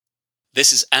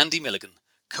This is Andy Millgan,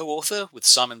 co-author with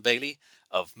Simon Bailey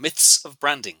of Myths of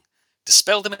Branding.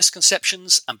 Dispel the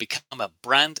misconceptions and become a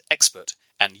brand expert.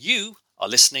 And you are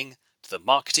listening to the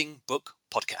Marketing Book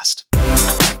Podcast.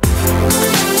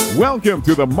 Welcome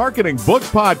to the Marketing Book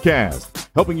Podcast,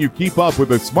 helping you keep up with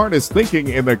the smartest thinking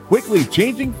in the quickly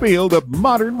changing field of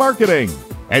modern marketing.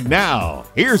 And now,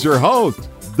 here's your host,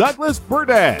 Douglas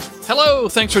Burdett. Hello,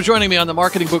 thanks for joining me on the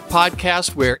Marketing Book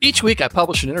Podcast, where each week I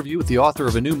publish an interview with the author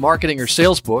of a new marketing or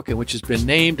sales book, and which has been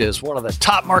named as one of the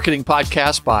top marketing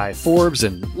podcasts by Forbes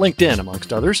and LinkedIn,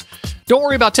 amongst others. Don't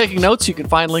worry about taking notes. You can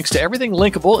find links to everything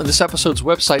linkable in this episode's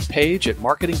website page at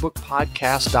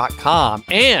marketingbookpodcast.com.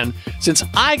 And since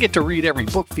I get to read every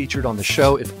book featured on the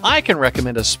show, if I can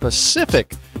recommend a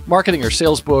specific marketing or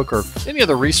sales book or any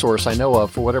other resource I know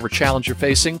of for whatever challenge you're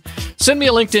facing, send me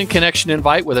a LinkedIn connection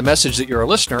invite with a message that you're a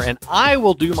listener, and I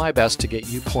will do my best to get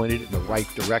you pointed in the right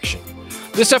direction.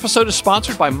 This episode is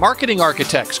sponsored by Marketing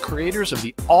Architects, creators of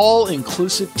the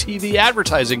all-inclusive TV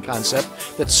advertising concept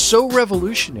that's so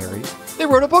revolutionary, they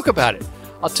wrote a book about it.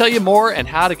 I'll tell you more and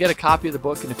how to get a copy of the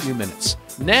book in a few minutes.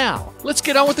 Now, let's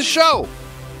get on with the show.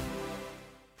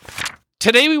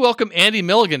 Today, we welcome Andy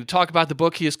Millgan to talk about the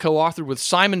book he has co-authored with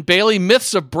Simon Bailey,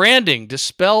 Myths of Branding,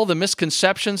 Dispel the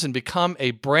Misconceptions and Become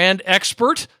a Brand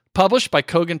Expert, published by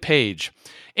Kogan Page.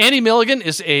 Andy Millgan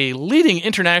is a leading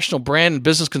international brand and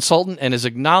business consultant and is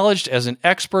acknowledged as an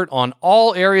expert on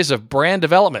all areas of brand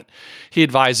development. He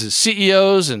advises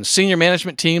CEOs and senior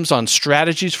management teams on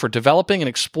strategies for developing and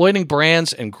exploiting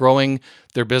brands and growing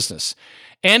their business.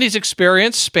 Andy's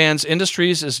experience spans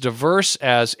industries as diverse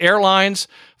as airlines,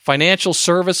 financial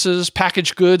services,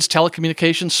 packaged goods,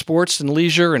 telecommunications, sports and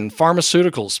leisure, and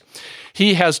pharmaceuticals.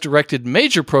 He has directed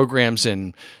major programs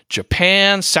in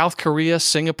Japan, South Korea,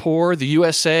 Singapore, the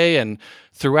USA, and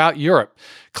throughout Europe.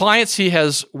 Clients he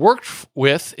has worked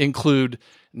with include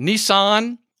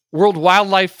Nissan, World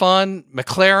Wildlife Fund,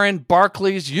 McLaren,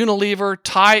 Barclays, Unilever,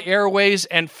 Thai Airways,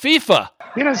 and FIFA.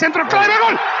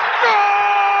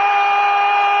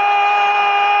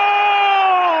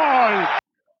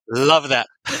 Love that.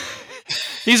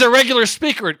 He's a regular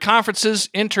speaker at conferences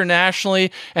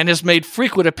internationally and has made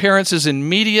frequent appearances in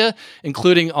media,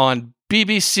 including on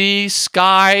BBC,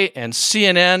 Sky, and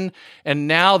CNN, and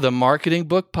now the Marketing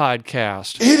Book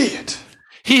Podcast. Idiot.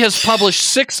 He has published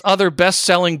 6 other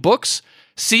best-selling books: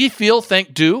 See, Feel,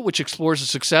 Think, Do, which explores the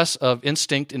success of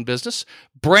instinct in business;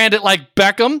 Brand It Like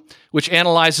Beckham, which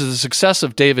analyzes the success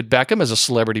of David Beckham as a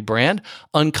celebrity brand;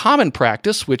 Uncommon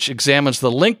Practice, which examines the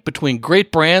link between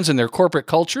great brands and their corporate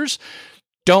cultures;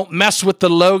 Don't Mess with the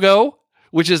Logo,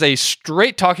 which is a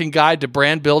straight-talking guide to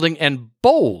brand building; and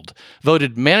Bold,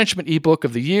 voted Management eBook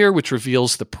of the Year, which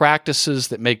reveals the practices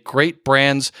that make great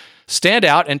brands stand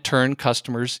out and turn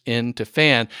customers into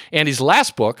fans. Andy's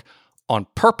last book, On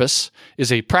Purpose,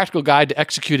 is a practical guide to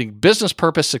executing business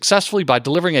purpose successfully by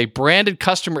delivering a branded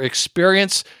customer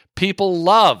experience people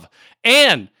love.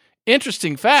 And,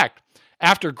 interesting fact,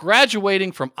 after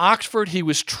graduating from Oxford, he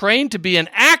was trained to be an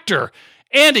actor.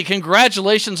 Andy,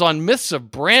 congratulations on Myths of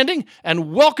Branding,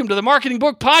 and welcome to the Marketing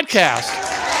Book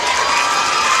Podcast.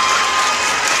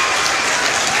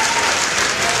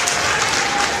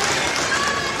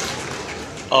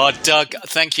 Oh, Doug,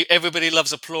 thank you. Everybody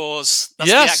loves applause. That's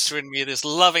Yes. the actor in me that's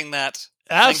loving that.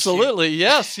 Absolutely.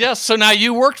 Yes. So now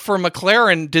you worked for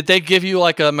McLaren. Did they give you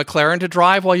like a McLaren to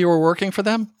drive while you were working for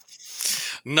them?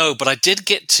 No, but I did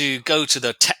get to go to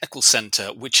the technical center,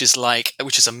 which is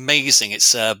amazing.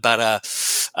 It's about a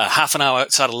half an hour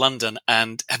outside of London.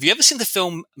 And have you ever seen the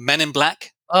film Men in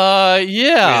Black?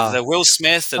 Yeah. With Will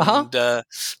Smith and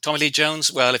Tommy Lee Jones.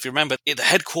 Well, if you remember, the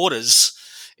headquarters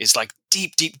is like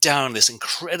deep down this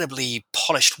incredibly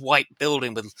polished white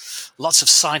building with lots of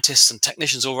scientists and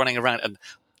technicians all running around. And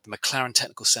the McLaren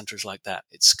Technical Center is like that.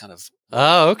 It's kind of...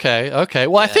 Oh, okay.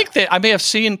 Well, I think that I may have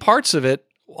seen parts of it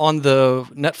on the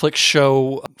Netflix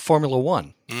show Formula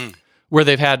One, where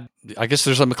they've had, I guess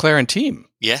there's a McLaren team.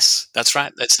 Yes, that's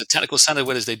right. That's the technical center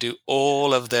where they do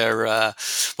all of their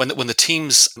when the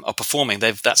teams are performing.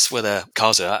 That's where their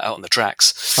cars are out on the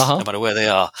tracks. No matter where they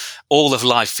are, all of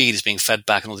live feed is being fed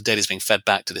back, and all the data is being fed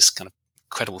back to this kind of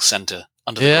incredible center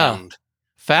under the ground.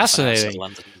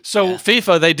 Fascinating. So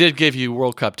FIFA, they did give you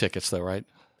World Cup tickets, though, right?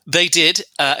 They did.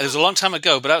 It was a long time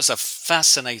ago, but that was a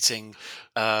fascinating.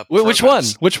 Which one?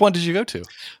 Which one did you go to?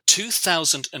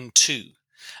 2002.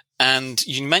 And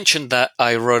you mentioned that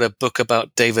I wrote a book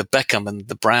about David Beckham and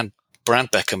the brand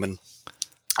Beckham. And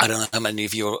I don't know how many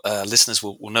of your listeners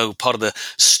will know part of the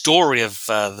story of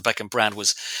the Beckham brand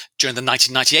was during the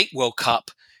 1998 World Cup,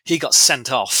 he got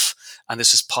sent off. And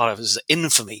this was part of his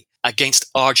infamy against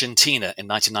Argentina in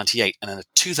 1998. And in the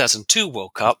 2002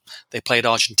 World Cup, they played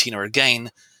Argentina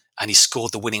again, and he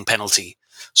scored the winning penalty.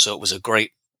 So it was a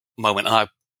great moment. And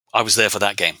I was there for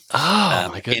that game. Oh,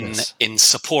 my goodness. In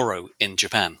Sapporo in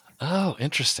Japan. Oh,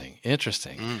 interesting.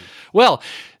 Well,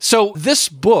 so this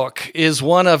book is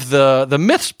one of the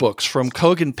myths books from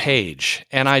Kogan Page,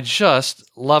 and I just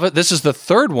love it. This is the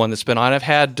third one that's been on. I've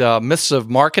had Myths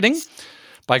of Marketing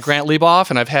by Grant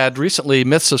Lieboff, and I've had recently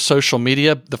Myths of Social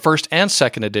Media, the first and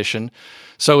second edition.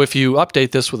 So if you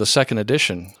update this with a second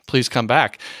edition, please come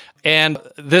back. And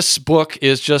this book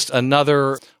is just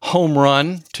another home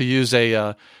run, to use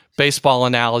a baseball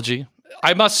analogy.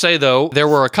 I must say, though, there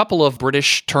were a couple of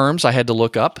British terms I had to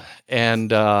look up,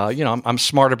 and, I'm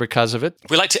smarter because of it.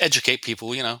 We like to educate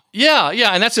people, Yeah,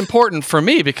 and that's important for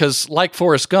me because, like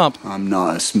Forrest Gump, I'm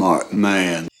not a smart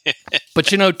man. But,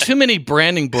 too many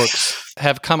branding books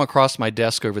have come across my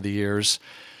desk over the years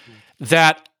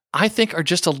that I think are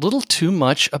just a little too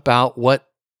much about what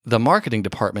the marketing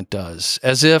department does,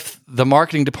 as if the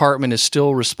marketing department is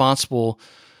still responsible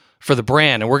for the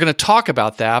brand. And we're going to talk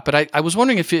about that, but I was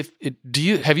wondering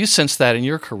have you sensed that in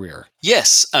your career?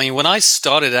 Yes. I mean, when I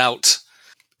started out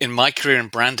in my career in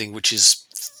branding, which is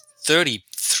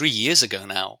 33 years ago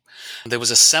now, there was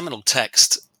a seminal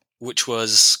text which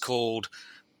was called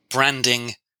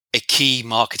Branding, a Key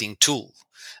Marketing Tool.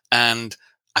 And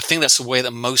I think that's the way that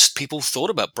most people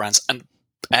thought about brands. And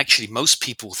actually, most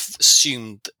people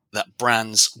assumed that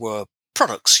brands were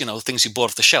products, things you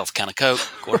bought off the shelf, can of Coke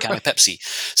or a can of Pepsi,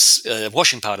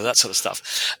 washing powder, that sort of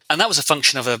stuff. And that was a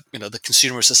function of the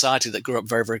consumer society that grew up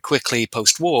very, very quickly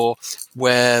post-war,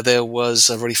 where there was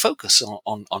a really focus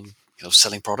on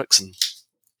selling products.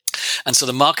 And so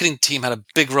the marketing team had a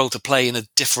big role to play in the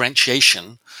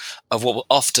differentiation of what were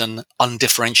often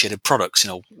undifferentiated products.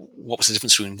 What was the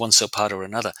difference between one soap powder or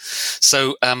another?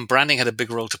 So branding had a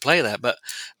big role to play there. But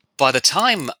by the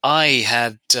time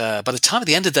at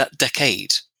the end of that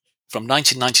decade, from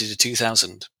 1990 to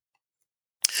 2000,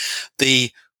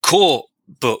 the core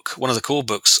book, one of the core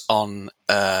books on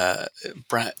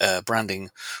branding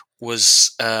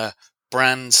was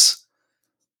Brands,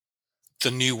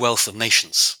 the New Wealth of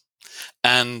Nations.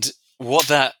 And what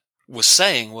that was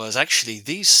saying was actually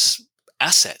these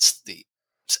assets,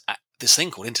 this thing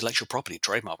called intellectual property,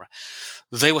 trademark,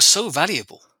 they were so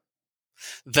valuable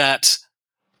that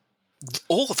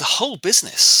the whole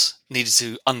business needed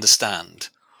to understand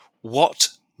what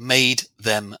made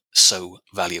them so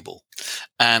valuable.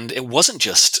 And it wasn't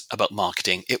just about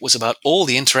marketing; it was about all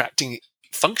the interacting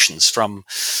functions from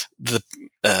the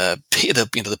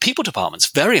people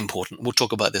departments. Very important. We'll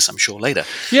talk about this, I'm sure, later.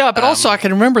 Yeah, but also I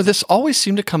can remember this always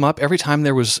seemed to come up every time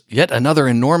there was yet another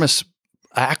enormous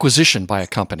acquisition by a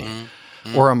company.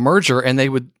 Or a merger, and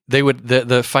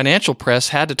the financial press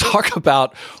had to talk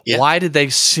about why did they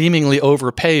seemingly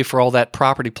overpay for all that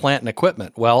property, plant, and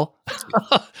equipment? Well,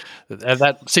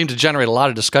 that seemed to generate a lot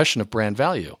of discussion of brand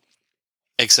value.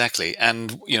 Exactly,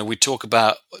 and we talk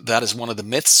about that as one of the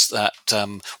myths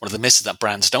that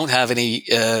brands don't have any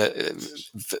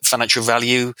financial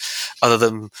value other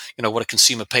than what a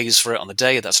consumer pays for it on the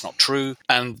day. That's not true.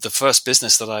 And the first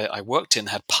business that I worked in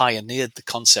had pioneered the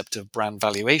concept of brand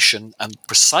valuation, and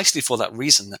precisely for that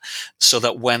reason, so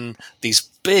that when these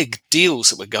big deals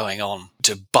that were going on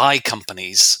to buy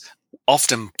companies,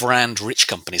 often brand-rich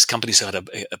companies who had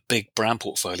a big brand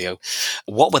portfolio,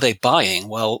 what were they buying?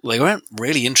 Well, they weren't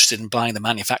really interested in buying the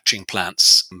manufacturing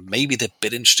plants. Maybe they're a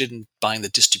bit interested in buying the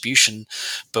distribution,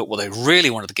 but what they really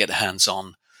wanted to get their hands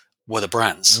on were the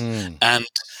brands. And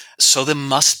so there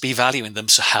must be value in them.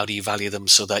 So how do you value them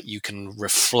so that you can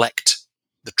reflect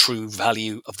the true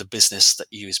value of the business that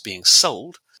is being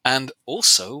sold? And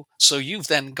also, so you've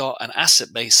then got an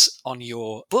asset base on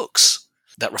your books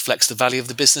that reflects the value of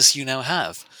the business you now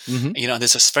have. And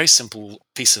there's a very simple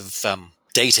piece of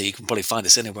data, you can probably find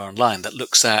this anywhere online, that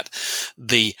looks at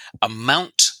the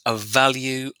amount of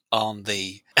value on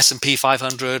the S&P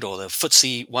 500 or the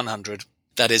FTSE 100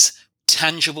 that is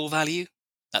tangible value.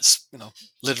 That's,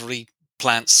 literally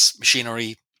plants,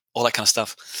 machinery, all that kind of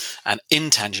stuff. And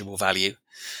intangible value,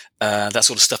 that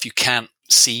sort of stuff you can't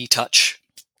see, touch.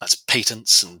 That's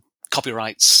patents and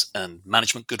copyrights and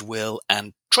management goodwill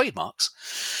and trademarks.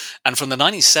 And from the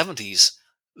 1970s,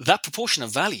 that proportion of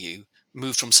value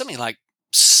moved from something like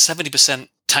 70%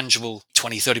 tangible,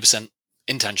 20, 30%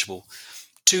 intangible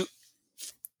to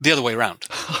the other way around.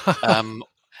 And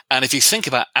if you think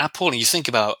about Apple and you think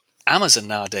about Amazon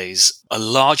nowadays, a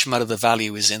large amount of the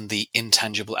value is in the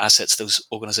intangible assets those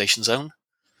organizations own.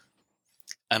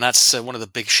 And that's one of the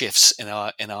big shifts in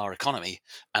our economy.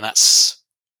 And that's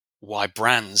why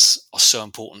brands are so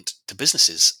important to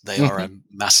businesses. They are a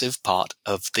massive part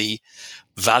of the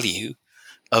value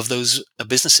of those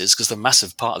businesses, because they're a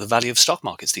massive part of the value of stock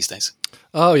markets these days.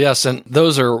 Oh, yes. And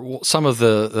those are some of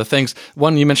the things.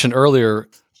 One you mentioned earlier,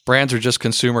 brands are just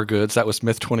consumer goods. That was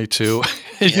myth 22.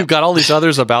 You've got all these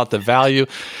others about the value.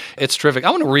 It's terrific. I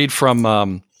want to read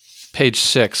from page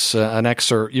 6, an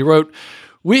excerpt. You wrote,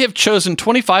 "We have chosen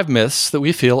 25 myths that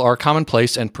we feel are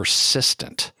commonplace and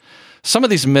persistent. Some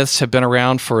of these myths have been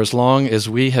around for as long as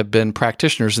we have been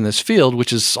practitioners in this field,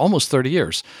 which is almost 30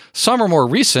 years. Some are more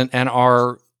recent and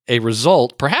are a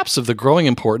result, perhaps, of the growing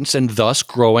importance and thus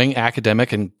growing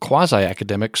academic and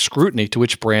quasi-academic scrutiny to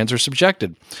which brands are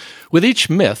subjected. With each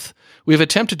myth, we've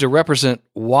attempted to represent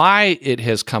why it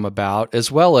has come about,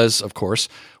 as well as, of course,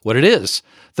 what it is.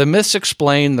 The myths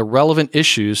explain the relevant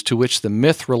issues to which the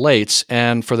myth relates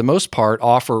and, for the most part,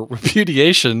 offer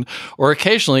repudiation or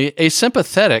occasionally a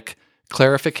sympathetic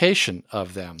clarification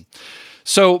of them."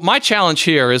 So my challenge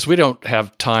here is, we don't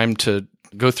have time to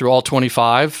go through all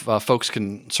 25. Folks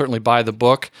can certainly buy the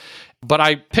book, but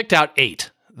I picked out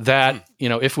 8 that,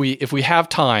 if we have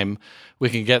time, we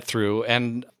can get through.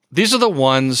 And these are the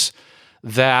ones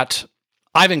that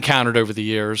I've encountered over the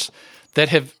years that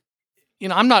have,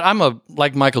 I'm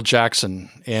like Michael Jackson,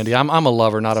 Andy. I'm a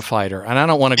lover, not a fighter, and I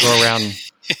don't want to go around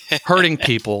hurting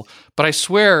people. But I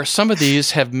swear, some of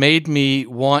these have made me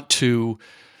want to,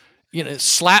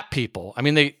 slap people. I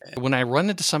mean, when I run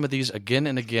into some of these again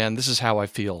and again, this is how I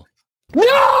feel.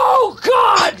 No,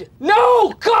 God!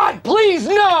 No, God, please,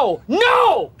 no!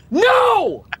 No!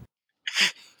 No!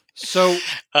 So,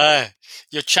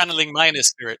 you're channeling my inner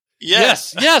spirit.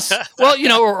 Yes. Well,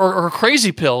 or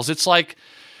crazy pills. It's like,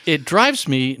 it drives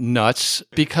me nuts,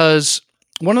 because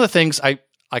one of the things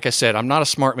like I said, I'm not a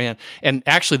smart man. And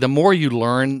actually, the more you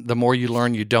learn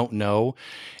you don't know.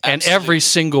 And Absolutely. every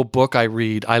single book I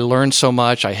read, I learn so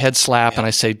much. I head slap and I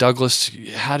say, Douglas,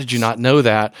 how did you not know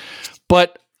that?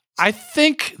 But I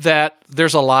think that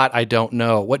there's a lot I don't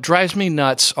know. What drives me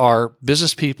nuts are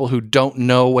business people who don't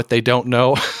know what they don't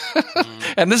know.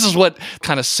 And this is what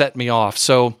kind of set me off.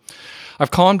 So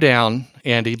I've calmed down,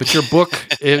 Andy, but your book,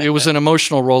 it was an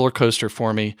emotional roller coaster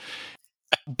for me.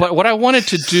 But what I wanted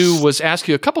to do was ask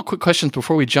you a couple quick questions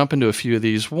before we jump into a few of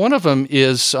these. One of them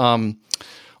is on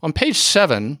page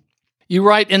 7, you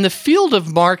write, in the field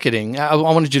of marketing, I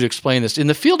wanted you to explain this. In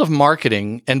the field of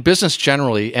marketing and business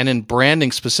generally, and in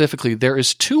branding specifically, there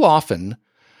is too often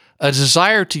a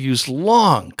desire to use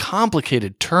long,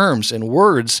 complicated terms and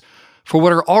words for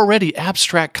what are already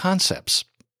abstract concepts.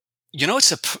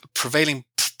 It's a prevailing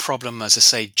problem, as I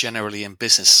say, generally in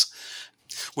business,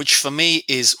 which for me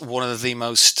is one of the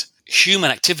most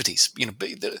human activities.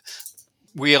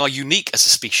 We are unique as a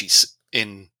species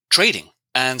in trading.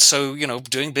 And so,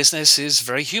 doing business is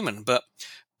very human, but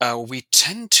we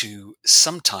tend to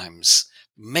sometimes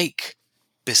make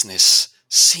business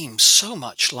seem so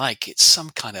much like it's some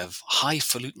kind of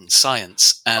highfalutin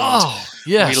science. And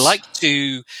we like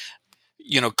to,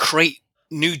 create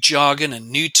new jargon and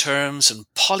new terms and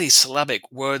polysyllabic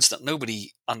words that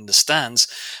nobody understands.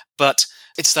 But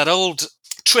it's that old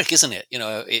trick, isn't it?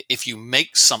 If you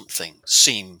make something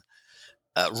seem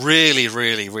really,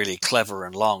 really, really clever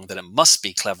and long, then it must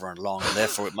be clever and long, and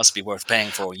therefore it must be worth paying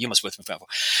for, or you must be worth paying for.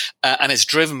 And it's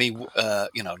driven me,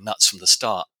 nuts from the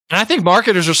start. And I think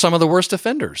marketers are some of the worst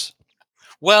offenders.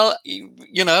 Well,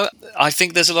 I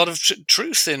think there's a lot of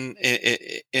truth in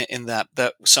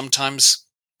that sometimes,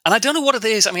 and I don't know what it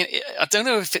is. I mean, I don't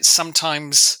know if it's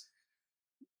sometimes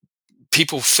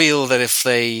people feel that if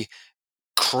they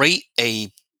create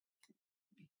a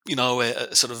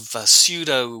sort of a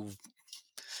pseudo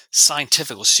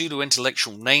scientific or pseudo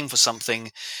intellectual name for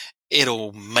something,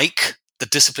 it'll make the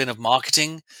discipline of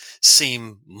marketing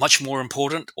seem much more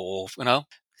important, or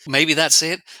maybe that's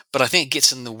it. But I think it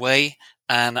gets in the way,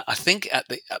 and I think at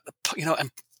the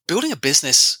and building a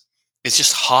business is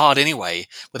just hard anyway,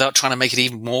 without trying to make it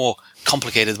even more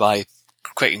complicated by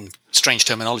creating strange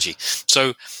terminology.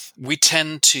 So we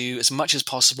tend to, as much as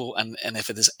possible, and if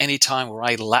there's any time where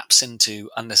I lapse into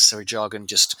unnecessary jargon,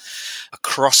 just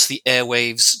across the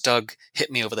airwaves, Doug, hit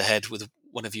me over the head with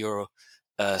one of your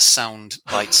sound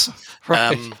bites.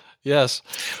 Right. Yes.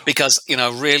 Because,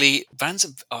 really, brands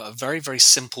are a very, very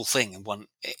simple thing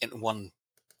in one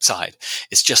side.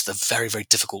 It's just very, very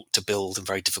difficult to build and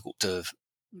very difficult to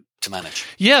manage.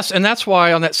 Yes, and that's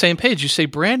why on that same page you say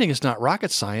branding is not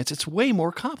rocket science. It's way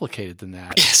more complicated than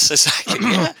that. Yes, exactly.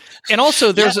 Yeah. And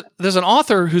also there's an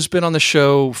author who's been on the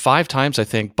show 5 times, I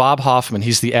think, Bob Hoffman.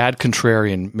 He's the ad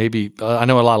contrarian. Maybe I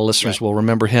know a lot of listeners will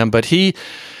remember him, but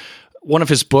one of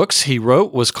his books he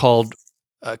wrote was called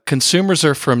consumers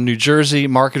are from New Jersey,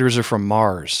 marketers are from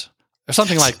Mars, or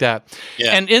something like that.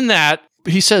 Yeah. And in that,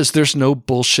 he says there's no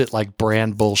bullshit like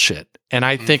brand bullshit. And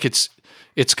I think it's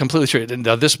completely true. And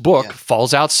this book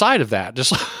falls outside of that.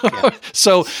 Just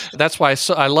so that's why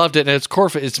I loved it. And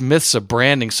it's myths of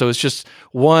branding. So it's just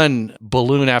one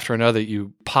balloon after another that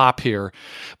you pop here.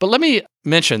 But let me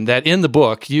mention that in the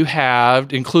book, you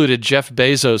have included Jeff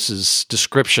Bezos's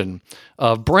description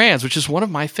of brands, which is one of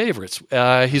my favorites.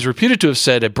 He's reputed to have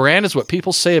said, a brand is what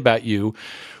people say about you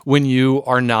when you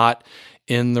are not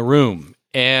in the room.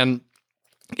 And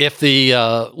if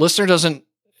the listener doesn't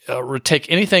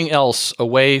take anything else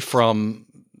away from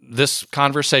this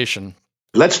conversation,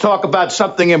 let's talk about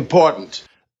something important.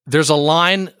 There's a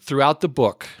line throughout the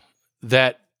book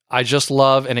that I just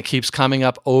love, and it keeps coming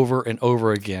up over and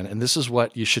over again. And this is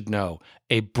what you should know.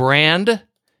 A brand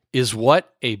is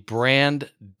what a brand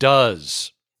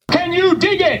does. Can you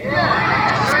dig it?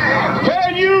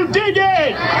 Can you dig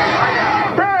it?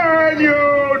 Can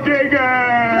you dig it?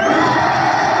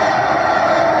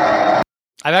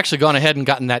 I've actually gone ahead and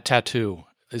gotten that tattoo.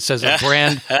 It says a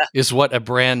brand is what a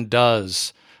brand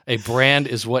does. A brand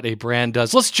is what a brand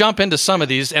does. Let's jump into some of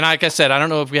these. And like I said, I don't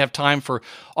know if we have time for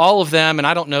all of them. And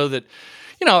I don't know that,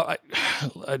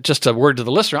 just a word to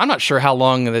the listener, I'm not sure how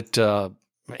long that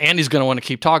Andy's going to want to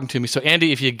keep talking to me. So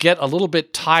Andy, if you get a little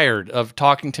bit tired of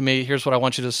talking to me, here's what I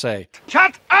want you to say.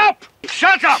 Shut up!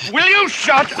 Shut up! Will you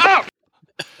shut up?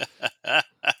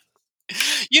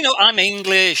 I'm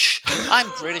English. I'm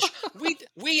British.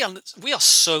 We are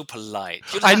so polite.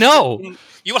 I know.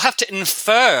 You will have to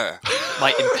infer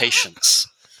my impatience,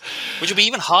 which will be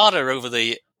even harder over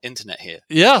the internet here.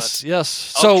 Yes.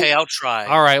 So, okay, I'll try.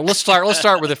 All right, let's start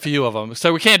with a few of them.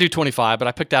 So we can't do 25, but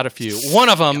I picked out a few. One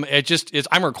of them,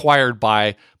 I'm required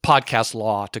by podcast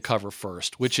law to cover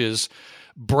first, which is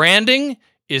branding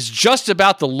is just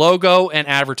about the logo and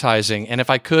advertising. And if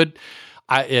I could,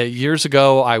 years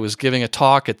ago, I was giving a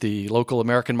talk at the local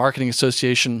American Marketing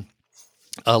Association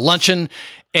luncheon,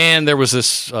 and there was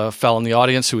this fellow in the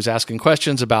audience who was asking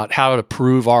questions about how to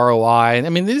prove ROI. And I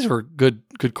mean, these were good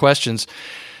questions.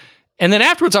 And then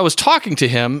afterwards, I was talking to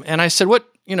him, and I said, who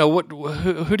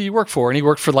do you work for? And he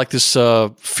worked for like this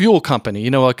fuel company,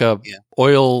 like a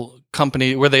oil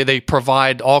company where they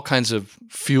provide all kinds of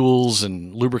fuels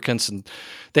and lubricants, and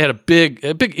they had a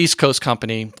big East Coast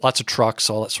company, lots of trucks,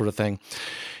 all that sort of thing.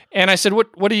 And I said,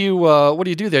 "What do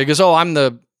you do there?" He goes, "Oh, I'm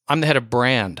the head of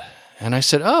brand." And I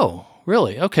said, "Oh,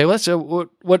 really? Okay. Well,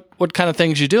 what kind of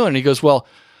things you do?" And he goes, "Well,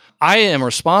 I am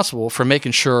responsible for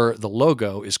making sure the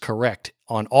logo is correct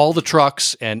on all the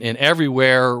trucks and in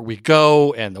everywhere we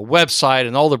go, and the website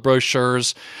and all the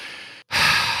brochures."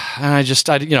 And I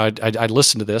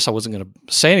listened to this. I wasn't going to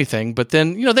say anything, but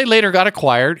then, they later got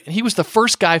acquired, and he was the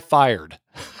first guy fired.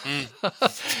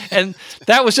 And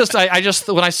that was just,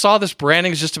 when I saw this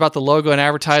branding is just about the logo and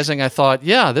advertising, I thought,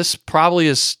 yeah, this probably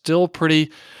is still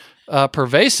pretty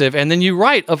pervasive. And then you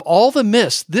write, of all the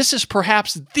myths, this is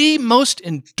perhaps the most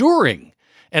enduring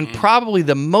and probably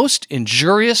the most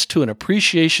injurious to an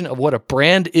appreciation of what a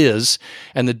brand is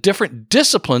and the different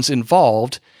disciplines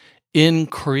involved in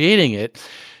creating it.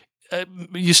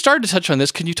 You started to touch on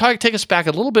this. Can you take us back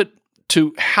a little bit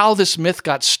to how this myth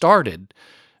got started?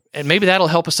 And maybe that'll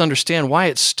help us understand why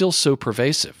it's still so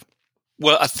pervasive.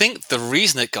 Well, I think the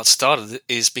reason it got started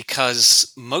is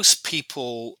because most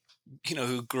people,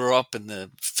 who grew up in the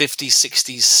 50s,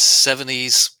 60s,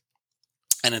 70s,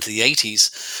 and into the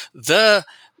 80s, the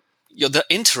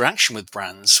interaction with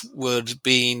brands would have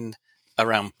been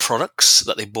around products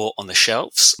that they bought on the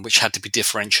shelves, which had to be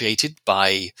differentiated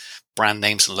by brand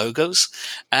names and logos,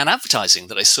 and advertising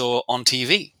that they saw on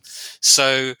TV.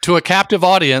 So to a captive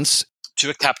audience.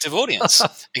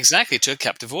 Exactly, to a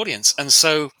captive audience. And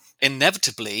so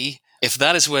inevitably, if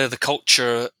that is where the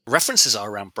culture references are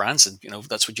around brands, and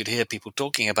that's what you'd hear people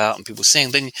talking about and people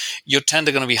saying, then you're going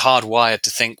to be hardwired to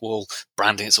think, well,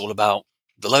 branding is all about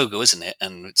the logo, isn't it?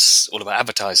 And it's all about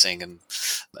advertising, and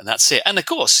that's it. And of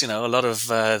course, a lot of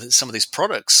some of these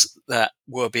products that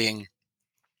were being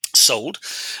sold,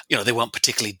 they weren't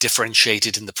particularly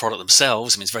differentiated in the product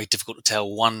themselves. I mean, it's very difficult to tell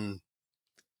one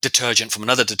detergent from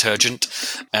another detergent.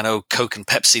 I know Coke and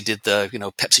Pepsi did the,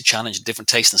 Pepsi challenge, different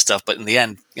taste and stuff, but in the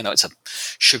end, it's a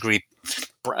sugary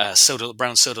brown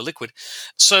soda liquid.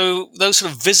 So those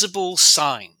sort of visible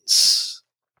signs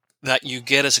that you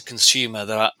get as a consumer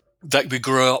that we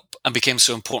grew up and became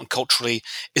so important culturally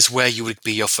is where you would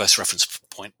be your first reference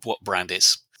point, what brand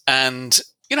is. And,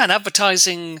 in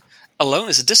advertising, alone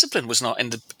as a discipline was not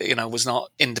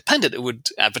independent. It would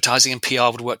advertising and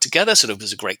PR would work together. So there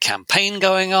was a great campaign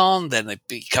going on. Then they'd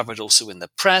be covered also in the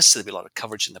press. So there'd be a lot of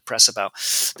coverage in the press about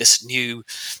this new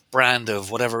brand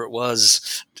of whatever it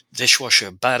was,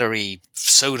 dishwasher, battery,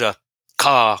 soda,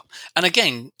 car. And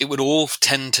again, it would all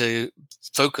tend to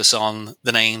focus on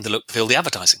the name, the look, the feel, the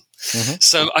advertising. Mm-hmm.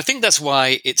 So I think that's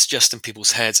why it's just in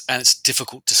people's heads and it's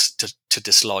difficult to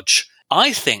dislodge.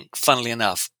 I think, funnily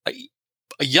enough,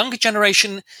 a younger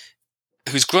generation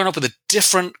who's grown up with a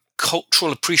different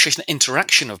cultural appreciation and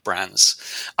interaction of brands,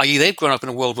 i.e. they've grown up in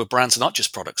a world where brands are not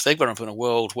just products. They've grown up in a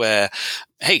world where,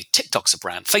 hey, TikTok's a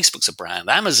brand, Facebook's a brand,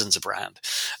 Amazon's a brand.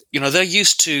 They're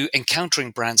used to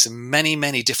encountering brands in many,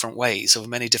 many different ways, over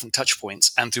many different touch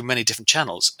points and through many different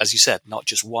channels, as you said, not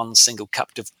just one single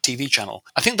captive TV channel.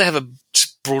 I think they have a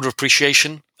broader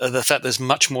appreciation of the fact there's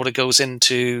much more that goes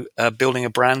into building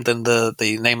a brand than the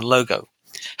name and logo.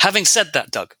 Having said that,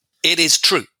 Doug, it is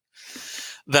true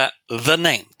that the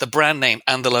name, the brand name,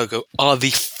 and the logo are the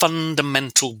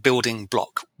fundamental building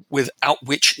block without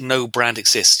which no brand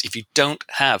exists. If you don't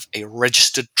have a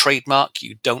registered trademark,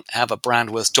 you don't have a brand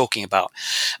worth talking about.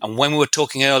 And when we were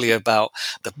talking earlier about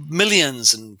the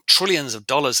millions and trillions of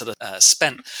dollars that are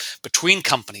spent between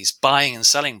companies buying and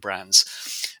selling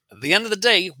brands, at the end of the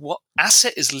day, what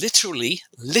asset is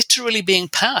literally being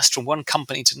passed from one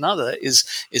company to another is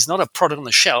not a product on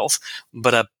the shelf,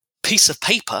 but a piece of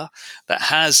paper that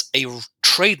has a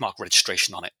trademark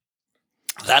registration on it.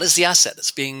 That is the asset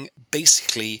that's being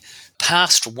basically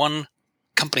passed from one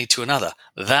company to another.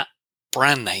 That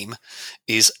brand name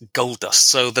is gold dust.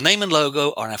 So the name and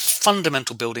logo are a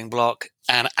fundamental building block,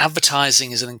 and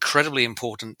advertising is an incredibly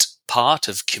important part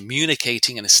of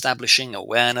communicating and establishing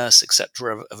awareness,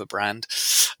 etc., of a brand.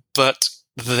 But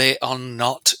they are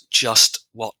not just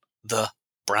what the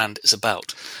brand is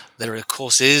about. There, of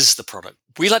course, is the product.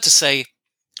 We like to say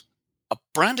a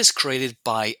brand is created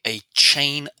by a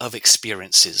chain of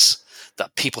experiences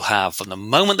that people have from the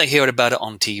moment they hear about it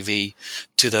on TV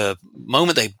to the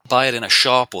moment they buy it in a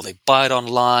shop or they buy it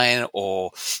online,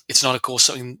 or it's not, of course,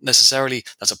 something necessarily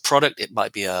that's a product. It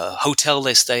might be a hotel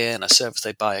they stay in, a service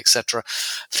they buy, etc.,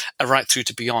 right through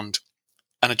to beyond.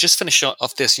 And I just finish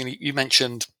off this. You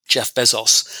mentioned Jeff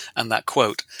Bezos and that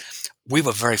quote. We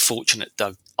were very fortunate,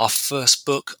 Doug. Our first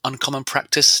book, Uncommon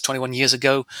Practice, 21 years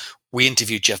ago, we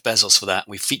interviewed Jeff Bezos for that.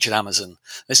 We featured Amazon.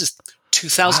 This is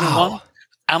 2001. Wow.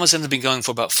 Amazon has been going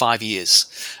for about 5 years.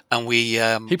 And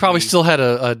he probably still had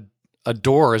a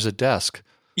door as a desk.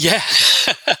 Yeah.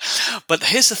 But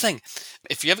here's the thing.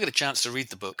 If you ever get a chance to read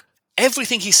the book,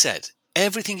 everything he said,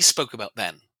 everything he spoke about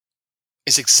then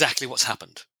is exactly what's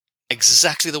happened.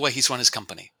 Exactly the way he's run his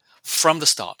company from the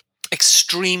start.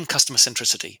 Extreme customer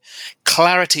centricity,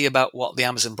 clarity about what the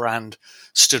Amazon brand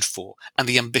stood for, and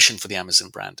the ambition for the Amazon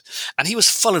brand. And he was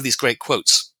full of these great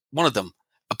quotes. One of them,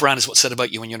 a brand is what's said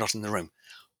about you when you're not in the room.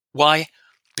 Why?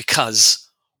 Because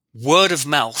word of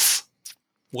mouth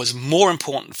was more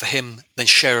important for him than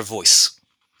share of voice.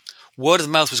 Word of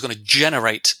mouth was going to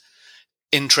generate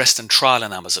interest and trial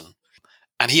in Amazon.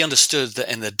 And he understood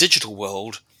that in the digital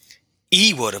world,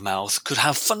 word of mouth could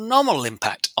have phenomenal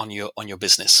impact on your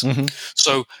business. Mm-hmm.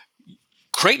 So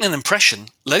creating an impression,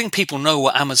 letting people know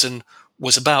what Amazon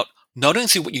was about, not only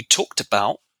through what you talked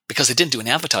about, because they didn't do any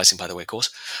advertising, by the way, of course,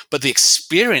 but the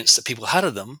experience that people had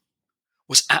of them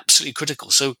was absolutely critical.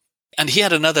 So, and he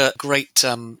had another great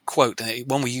quote,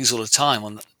 one we use all the time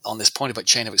on this point about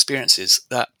chain of experiences,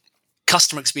 that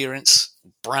customer experience,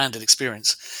 branded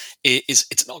experience,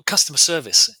 it's not customer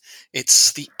service.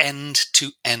 It's the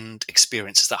end-to-end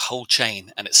experience. It's that whole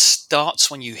chain. And it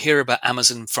starts when you hear about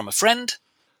Amazon from a friend,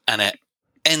 and it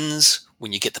ends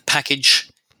when you get the package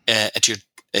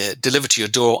delivered to your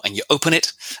door and you open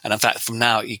it. And in fact, from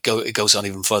now, it goes on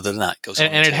even further than that.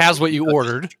 And it has what you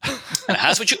ordered. And it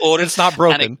has what you ordered. It's not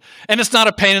broken. And it's not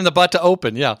a pain in the butt to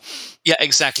open. Yeah. Yeah,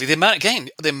 exactly. The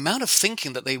amount of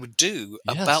thinking that they would do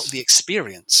about the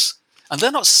experience. And they're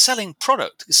not selling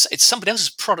product. It's somebody else's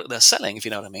product they're selling, if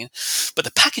you know what I mean. But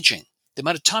the packaging, the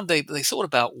amount of time they thought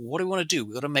about, what do we want to do?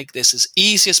 We've got to make this as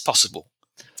easy as possible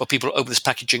for people to open this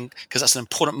packaging, because that's an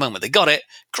important moment. They got it.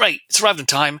 Great. It's arrived in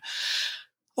time.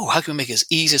 Oh, how can we make it as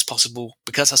easy as possible?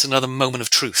 Because that's another moment of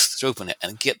truth to open it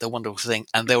and get the wonderful thing.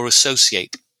 And they will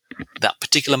associate that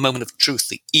particular moment of truth,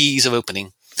 the ease of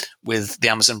opening, with the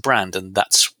Amazon brand. And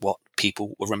that's what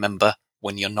people will remember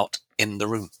when you're not in the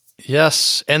room.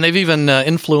 Yes, and they've even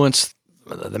influenced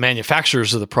the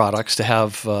manufacturers of the products to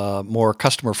have more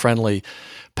customer-friendly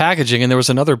packaging. And there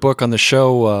was another book on the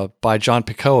show by John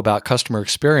Picot about customer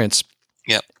experience.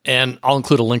 Yep. And I'll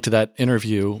include a link to that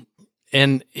interview.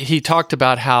 And he talked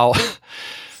about how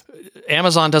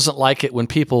Amazon doesn't like it when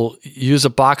people use a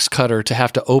box cutter to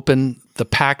have to open the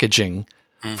packaging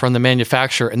from the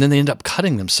manufacturer, and then they end up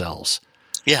cutting themselves.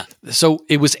 Yeah. So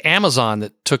it was Amazon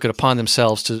that took it upon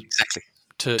themselves to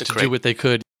do what they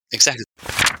could. Exactly.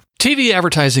 TV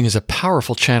advertising is a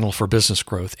powerful channel for business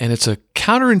growth, and it's a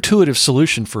counterintuitive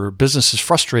solution for businesses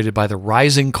frustrated by the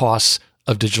rising costs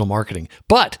of digital marketing.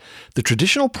 But the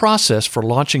traditional process for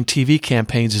launching TV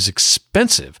campaigns is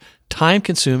expensive,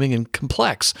 time-consuming, and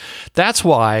complex. That's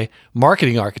why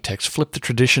marketing architects flip the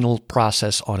traditional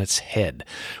process on its head.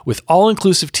 With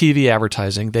all-inclusive TV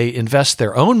advertising, they invest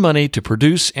their own money to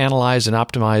produce, analyze, and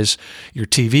optimize your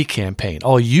TV campaign.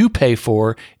 All you pay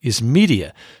for is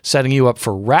media, setting you up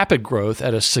for rapid growth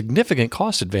at a significant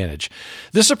cost advantage.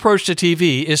 This approach to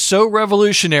TV is so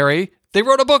revolutionary, they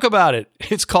wrote a book about it.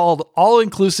 It's called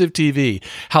All-Inclusive TV,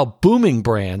 How Booming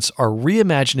Brands Are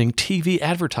Reimagining TV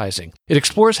Advertising. It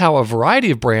explores how a variety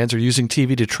of brands are using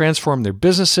TV to transform their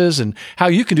businesses and how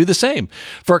you can do the same.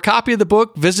 For a copy of the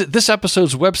book, visit this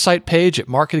episode's website page at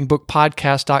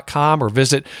marketingbookpodcast.com or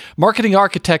visit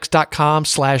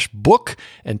marketingarchitects.com/book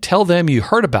and tell them you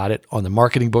heard about it on the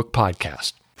Marketing Book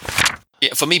Podcast.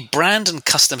 Yeah, for me, brand and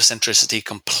customer centricity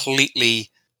completely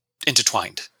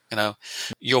intertwined.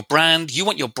 Your brand, you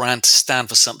want your brand to stand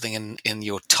for something in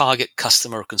your target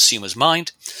customer or consumer's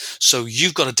mind. So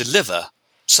you've got to deliver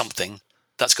something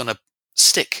that's going to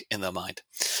stick in their mind.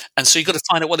 And so you've got to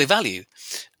find out what they value.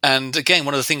 And again,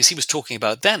 one of the things he was talking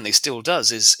about then, he still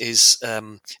does, is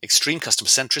extreme customer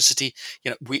centricity.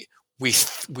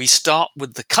 We start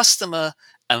with the customer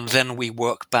and then we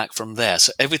work back from there.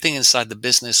 So everything inside the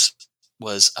business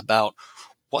was about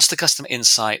what's the customer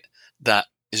insight that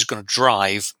is going to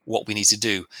drive what we need to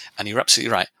do. And you're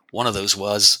absolutely right. One of those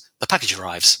was the package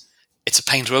arrives. It's a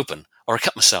pain to open, or I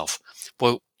cut myself.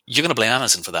 Well, you're going to blame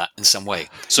Amazon for that in some way.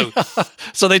 So,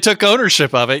 so they took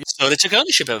ownership of it. So they took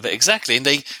ownership of it, exactly. And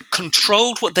they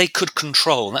controlled what they could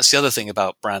control. And that's the other thing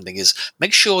about branding is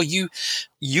make sure you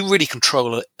really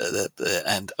control it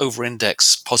and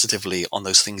over-index positively on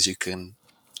those things you can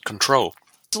control.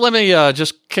 So let me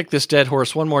just kick this dead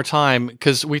horse one more time,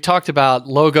 because we talked about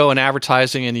logo and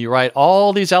advertising, and you're right,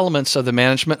 all these elements of the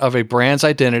management of a brand's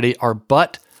identity are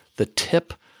but the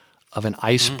tip of an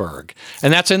iceberg.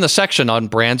 And that's in the section on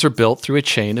brands are built through a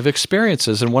chain of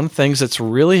experiences. And one of the things that's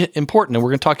really important, and we're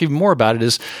going to talk even more about it,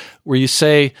 is where you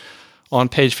say on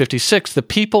page 56, the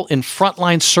people in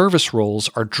frontline service roles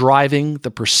are driving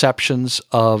the perceptions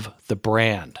of the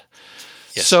brand.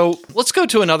 Yes. So let's go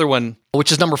to another one,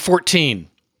 which is number 14.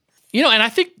 And I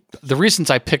think the reasons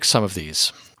I picked some of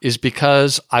these is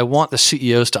because I want the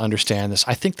CEOs to understand this.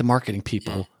 I think the marketing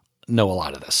people know a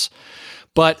lot of this.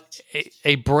 But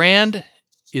a brand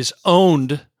is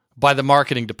owned by the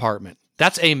marketing department.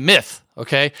 That's a myth,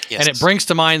 okay? Yes. And it brings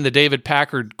to mind the David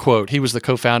Packard quote. He was the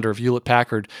co-founder of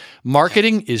Hewlett-Packard.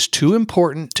 Marketing is too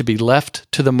important to be left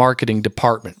to the marketing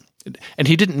department. And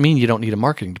he didn't mean you don't need a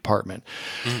marketing department.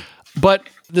 But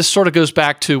this sort of goes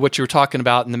back to what you were talking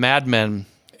about in the Mad Men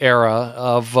era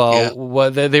of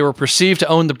they were perceived to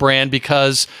own the brand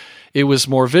because it was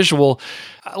more visual.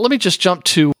 Let me just jump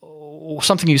to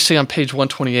something you see on page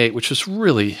 128, which is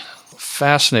really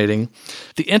fascinating.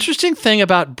 The interesting thing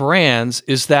about brands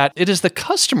is that it is the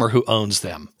customer who owns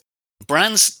them.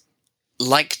 Brands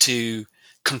like to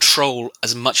control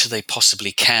as much as they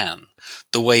possibly can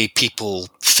the way people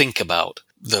think about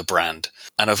the brand.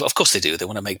 And of course they do. They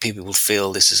want to make people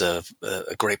feel this is a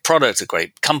great product, a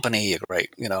great company, a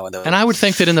great, And I would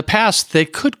think that in the past they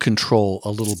could control a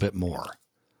little bit more.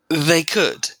 They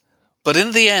could. But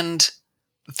in the end,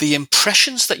 the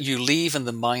impressions that you leave in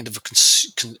the mind of a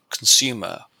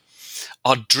consumer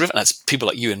are driven, that's people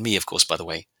like you and me, of course, by the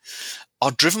way,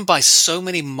 are driven by so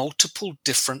many multiple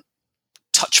different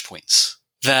touch points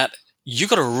that you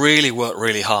got to really work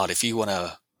really hard if you want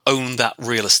to own that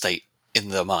real estate in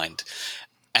their mind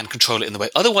and control it in the way.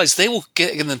 Otherwise, they will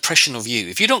get an impression of you.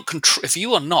 If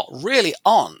you are not really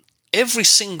on every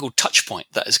single touch point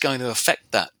that is going to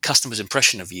affect that customer's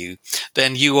impression of you,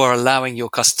 then you are allowing your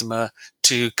customer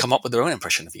to come up with their own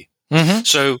impression of you. Mm-hmm.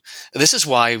 So this is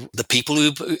why the people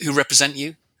who represent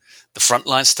you, the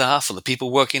frontline staff or the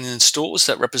people working in stores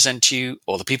that represent you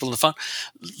or the people in the front,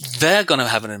 they're going to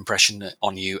have an impression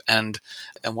on you and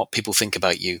what people think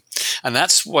about you. And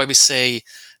that's why we say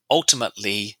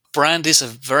ultimately brand is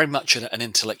very much an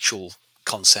intellectual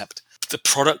concept. The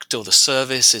product or the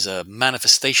service is a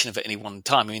manifestation of it at any one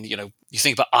time. I mean, you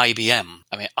think about IBM.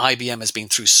 I mean, IBM has been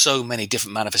through so many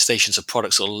different manifestations of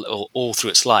products all through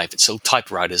its life. It sold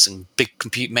typewriters and big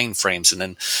compute mainframes and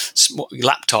then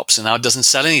laptops, and now it doesn't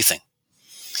sell anything.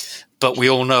 But we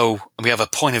all know, and we have a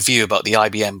point of view about the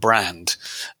IBM brand.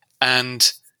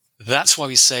 And that's why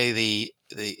we say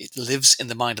it lives in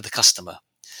the mind of the customer,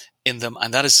 in them,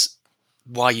 and that is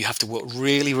why you have to work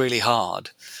really, really hard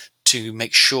to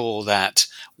make sure that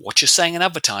what you're saying in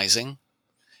advertising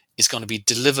is going to be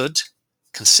delivered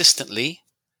consistently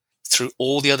through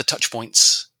all the other touch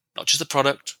points, not just the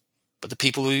product, but the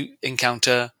people who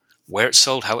encounter, where it's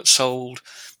sold, how it's sold,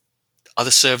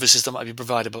 other services that might be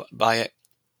provided by it,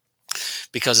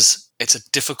 because it's a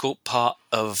difficult part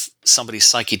of somebody's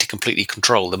psyche to completely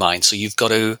control the mind. So you've got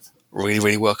to really,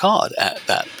 really work hard at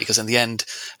that, because in the end,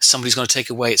 somebody's going to take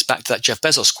away. It's back to that Jeff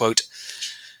Bezos quote.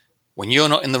 When you're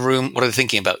not in the room, what are they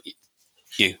thinking about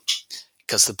you?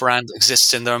 Because the brand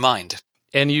exists in their mind.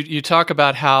 And you talk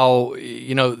about how,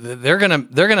 they're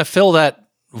gonna fill that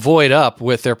void up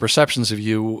with their perceptions of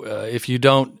you if you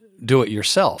don't do it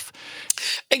yourself.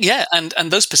 Yeah, and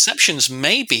those perceptions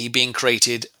may be being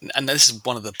created, and this is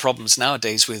one of the problems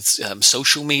nowadays with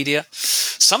social media.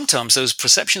 Sometimes those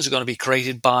perceptions are going to be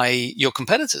created by your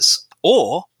competitors,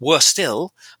 or worse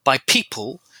still, by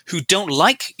people who don't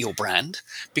like your brand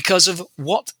because of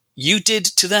what you did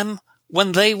to them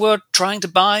when they were trying to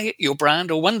buy your brand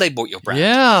or when they bought your brand.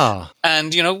 Yeah.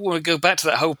 And, when we go back to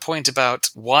that whole point about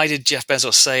why did Jeff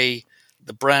Bezos say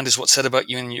the brand is what's said about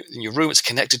you in your room, it's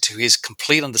connected to his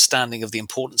complete understanding of the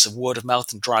importance of word of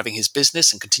mouth and driving his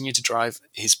business and continue to drive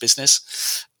his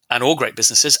business and all great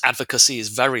businesses. Advocacy is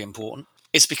very important.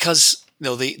 It's because,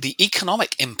 the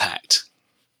economic impact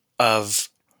of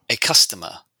a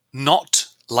customer not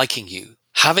liking you,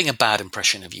 having a bad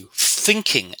impression of you,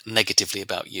 thinking negatively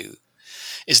about you,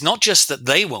 is not just that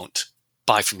they won't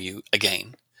buy from you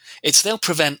again. It's they'll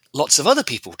prevent lots of other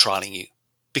people trialing you,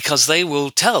 because they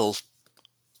will tell.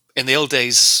 In the old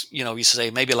days, you used to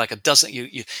say maybe like a dozen.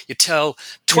 You tell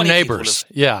 20 your neighbors.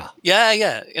 Yeah.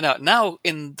 Now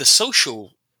in the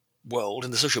social world,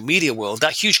 in the social media world,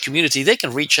 that huge community, they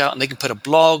can reach out and they can put a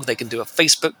blog, they can do a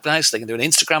Facebook post, they can do an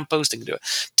Instagram post, they can do a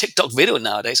TikTok video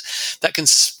nowadays that can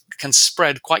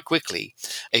spread quite quickly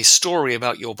a story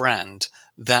about your brand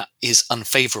that is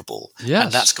unfavorable. Yes.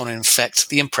 And that's going to infect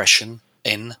the impression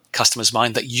in customers'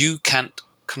 mind that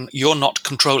you're not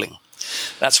controlling.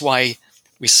 That's why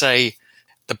we say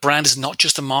the brand is not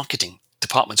just a marketing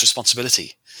department's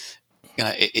responsibility.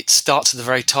 It starts at the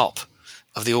very top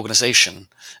of the organization,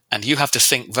 and you have to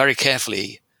think very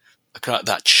carefully about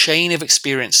that chain of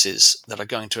experiences that are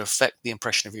going to affect the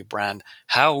impression of your brand.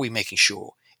 How are we making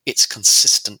sure it's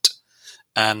consistent?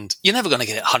 And you're never going to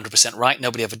get it 100% right.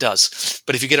 Nobody ever does.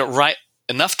 But if you get it right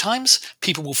enough times,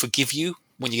 people will forgive you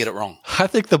when you get it wrong. I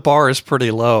think the bar is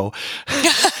pretty low.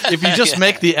 If you just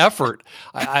make the effort,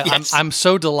 Yes. I'm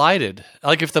so delighted.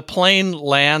 Like if the plane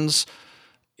lands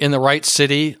in the right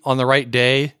city on the right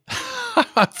day,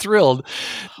 I'm thrilled.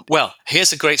 Well,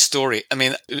 here's a great story.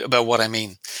 About what I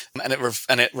mean, and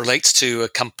it relates to a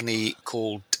company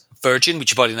called Virgin,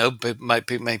 which you probably know. Many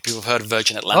people have heard of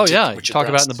Virgin Atlantic. Oh yeah, you talk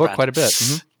about it in the book quite a bit.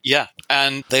 Mm-hmm. Yeah,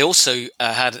 and they also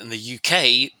had in the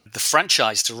UK the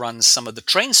franchise to run some of the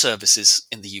train services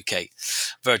in the UK,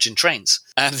 Virgin Trains.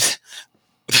 And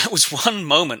there was one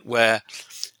moment where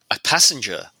a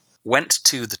passenger went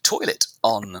to the toilet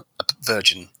on a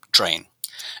Virgin train,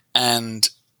 and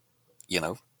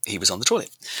he was on the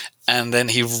toilet, and then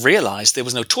he realized there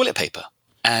was no toilet paper,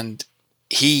 and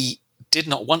he did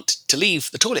not want to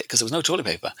leave the toilet because there was no toilet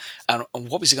paper. And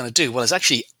what was he going to do? Well, it's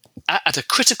actually at a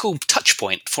critical touch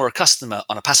point for a customer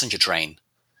on a passenger train.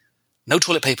 No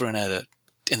toilet paper in the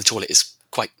toilet is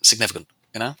quite significant,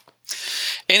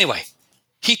 Anyway,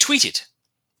 he tweeted.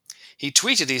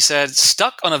 He said,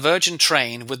 "Stuck on a Virgin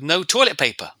train with no toilet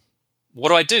paper. What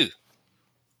do I do?"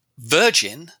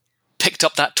 Virgin picked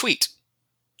up that tweet,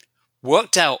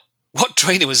 worked out what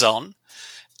train he was on,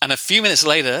 and a few minutes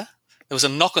later, there was a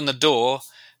knock on the door,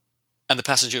 and the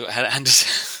passenger had handed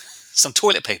some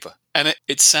toilet paper. And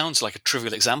it sounds like a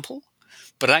trivial example,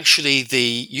 but actually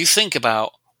you think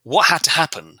about what had to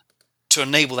happen to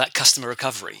enable that customer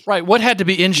recovery. Right. What had to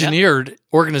be engineered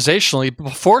organizationally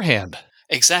beforehand?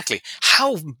 Exactly.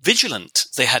 How vigilant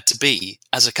they had to be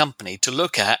as a company to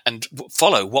look at and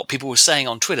follow what people were saying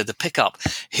on Twitter to pick up,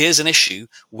 here's an issue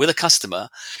with a customer,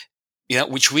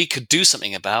 which we could do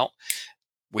something about.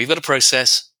 We've got a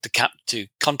process to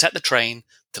contact the train,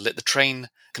 to let the train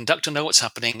conductor know what's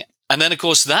happening. And then, of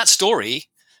course, that story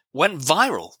went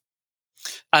viral.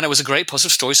 And it was a great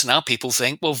positive story. So now people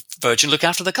think, well, Virgin look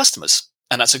after their customers.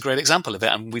 And that's a great example of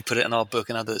it. And we put it in our book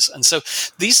and others. And so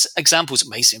these examples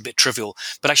may seem a bit trivial,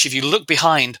 but actually, if you look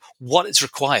behind what is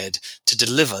required to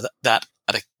deliver that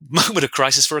at a moment of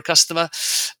crisis for a customer,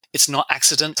 it's not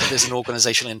accident. There's an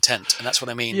organizational intent. And that's what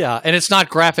I mean. Yeah. And it's not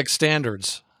graphic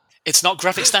standards. It's not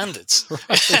graphic standards.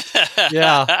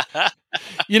 Yeah.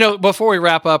 Before we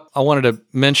wrap up, I wanted to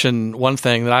mention one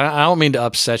thing that I don't mean to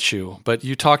upset you, but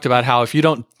you talked about how if you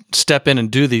don't step in and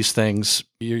do these things,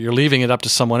 you're leaving it up to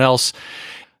someone else.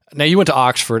 Now, you went to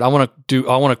Oxford. I want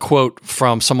to quote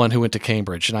from someone who went to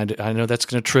Cambridge, and I know that's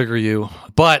going to trigger you,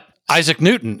 but Isaac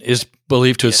Newton is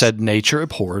believed to have said, nature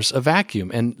abhors a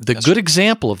vacuum. And the good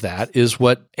example of that is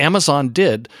what Amazon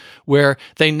did, where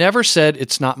they never said,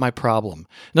 it's not my problem.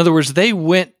 In other words, they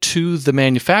went to the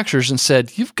manufacturers and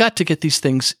said, you've got to get these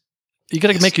things, you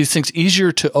got to make these things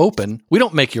easier to open. We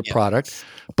don't make your product,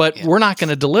 but we're not going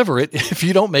to deliver it if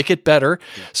you don't make it better.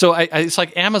 Yeah. So it's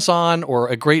like Amazon or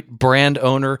a great brand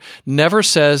owner never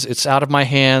says it's out of my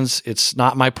hands, it's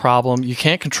not my problem. You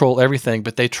can't control everything,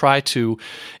 but they try to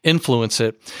influence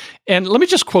it. And let me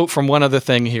just quote from one other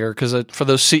thing here, because for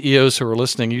those CEOs who are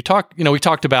listening, we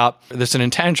talked about this, an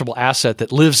intangible asset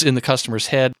that lives in the customer's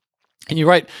head. And you're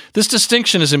right, this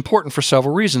distinction is important for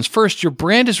several reasons. First, your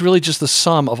brand is really just the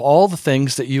sum of all the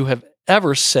things that you have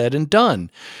ever said and done.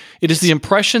 It is the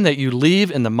impression that you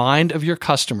leave in the mind of your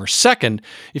customer. Second,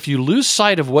 if you lose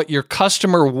sight of what your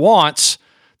customer wants,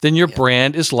 then your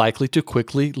brand is likely to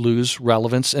quickly lose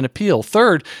relevance and appeal.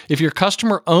 Third, if your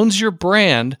customer owns your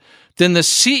brand, then the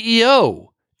CEO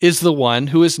is the one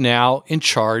who is now in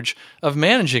charge of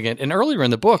managing it. And earlier in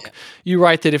the book, you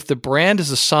write that if the brand is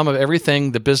the sum of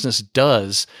everything the business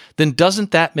does, then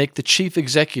doesn't that make the chief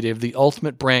executive the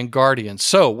ultimate brand guardian?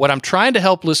 So what I'm trying to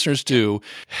help listeners do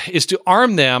is to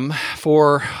arm them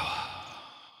for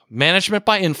Management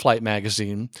by In-Flight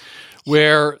magazine,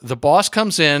 where the boss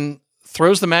comes in,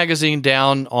 throws the magazine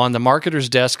down on the marketer's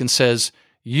desk and says,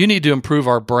 you need to improve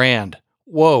our brand.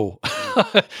 Whoa.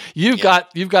 You've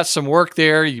got some work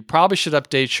there. You probably should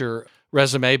update your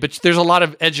resume, but there's a lot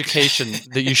of education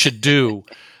that you should do.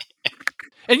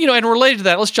 And and related to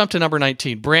that, let's jump to number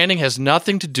 19. Branding has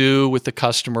nothing to do with the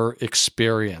customer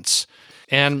experience.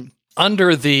 And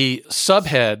under the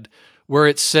subhead where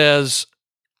it says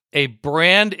a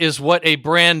brand is what a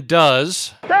brand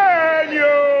does. Can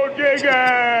you dig it?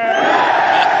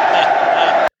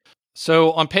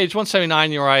 So on page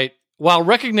 179, you write, while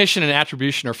recognition and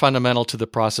attribution are fundamental to the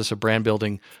process of brand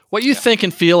building, what you think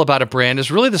and feel about a brand is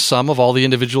really the sum of all the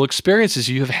individual experiences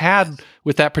you have had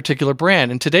with that particular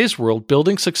brand. In today's world,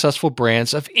 building successful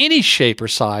brands of any shape or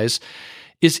size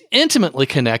is intimately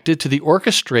connected to the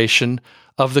orchestration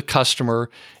of the customer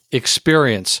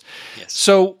experience. Yes.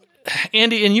 So,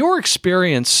 Andy, in your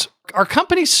experience, are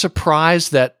companies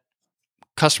surprised that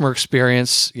customer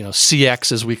experience,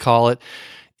 CX as we call it,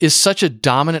 is such a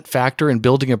dominant factor in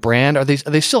building a brand? Are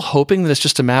they still hoping that it's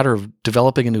just a matter of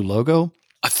developing a new logo?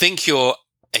 I think your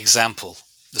example,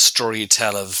 the story you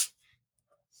tell of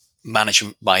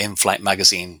Management by In-Flight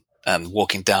magazine and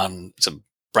walking down some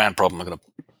brand problem, I'm going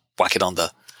to whack it on the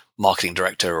marketing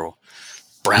director or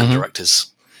brand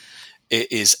directors.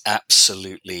 It is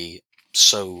absolutely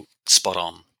so spot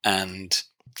on. And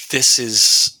this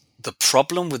is the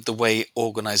problem with the way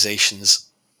organizations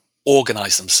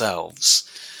organize themselves,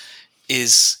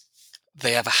 is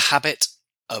they have a habit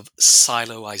of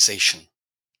siloization.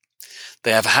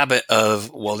 They have a habit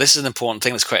of, well, this is an important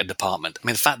thing, let's create a department. I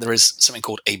mean, in fact, there is something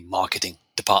called a marketing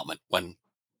department when,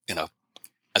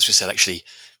 as we said, actually,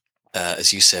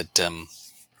 as you said, a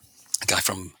guy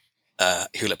from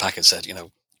Hewlett-Packard said,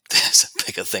 there's a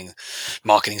bigger thing.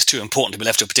 Marketing is too important to be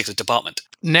left to a particular department.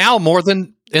 Now more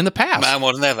than in the past. Now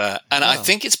more than ever. And I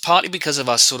think it's partly because of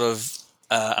our sort of,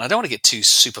 and I don't want to get too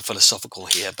super philosophical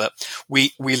here, but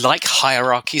we like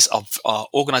hierarchies. Of our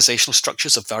organizational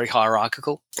structures are very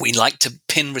hierarchical. We like to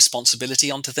pin responsibility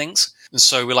onto things. And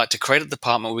so we like to create a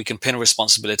department where we can pin a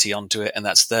responsibility onto it, and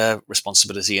that's their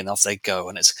responsibility, and off they go.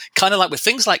 And it's kind of like with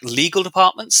things like legal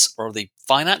departments or the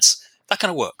finance, that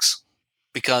kind of works.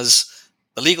 Because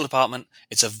the legal department,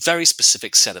 it's a very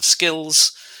specific set of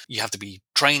skills. You have to be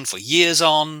trained for years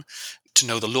on to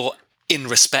know the law in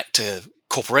respect to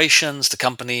corporations, to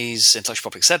companies, intellectual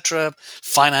property, etc.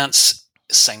 Finance,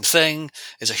 same thing.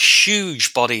 There's a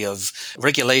huge body of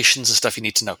regulations and stuff you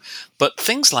need to know. But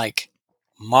things like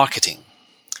marketing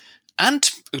and,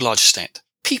 to a large extent,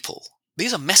 people,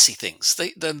 these are messy things.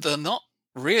 They're not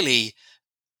really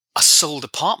a sole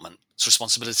department's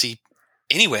responsibility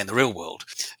anywhere in the real world.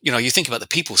 You think about the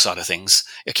people side of things.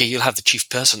 Okay, you'll have the chief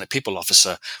person, a people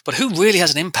officer, but who really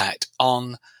has an impact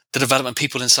on the development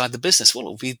people inside the business? Well,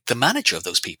 it'll be the manager of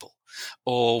those people,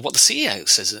 or what the CEO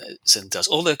says and does,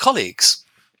 or their colleagues.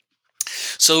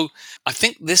 So I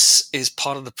think this is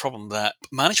part of the problem, that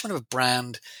management of a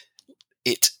brand,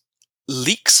 it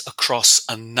leaks across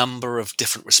a number of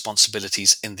different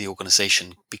responsibilities in the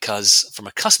organization, because from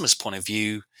a customer's point of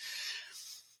view,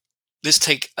 let's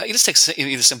take a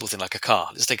simple thing like a car.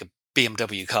 Let's take a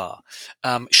BMW car.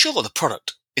 Sure, the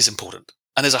product is important.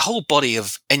 And there's a whole body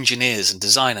of engineers and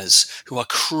designers who are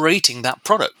creating that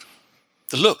product.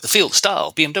 The look, the feel, the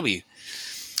style, BMW.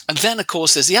 And then, of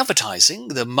course, there's the advertising,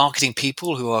 the marketing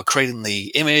people who are creating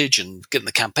the image and getting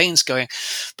the campaigns going.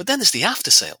 But then there's the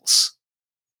after sales.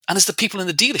 And there's the people in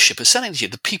the dealership who are selling to you.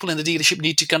 The people in the dealership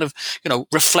need to kind of,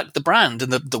 reflect the brand,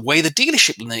 and the way the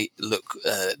dealership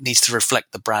needs to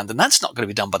reflect the brand. And that's not going to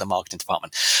be done by the marketing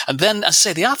department. And then, as I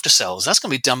say, the after sales, that's going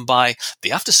to be done by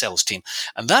the after sales team.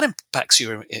 And that impacts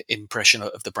your impression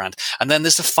of the brand. And then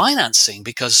there's the financing,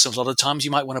 because a lot of times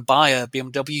you might want to buy a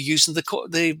BMW using the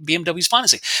BMW's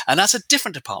financing. And that's a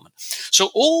different department. So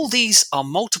all these are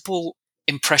multiple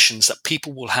impressions that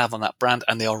people will have on that brand,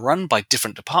 and they are run by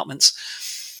different departments.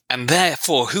 And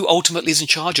therefore, who ultimately is in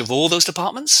charge of all those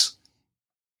departments?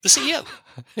 The CEO.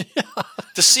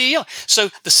 The CEO. So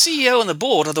the CEO and the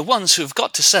board are the ones who have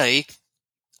got to say,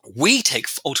 we take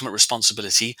ultimate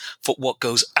responsibility for what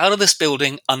goes out of this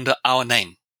building under our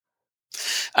name.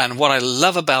 And what I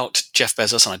love about Jeff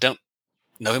Bezos, and I don't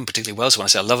know him particularly well, so when I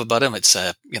say I love about him, it's,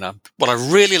 what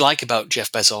I really like about Jeff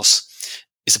Bezos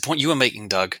is the point you were making,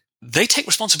 Doug. They take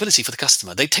responsibility for the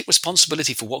customer. They take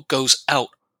responsibility for what goes out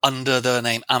under the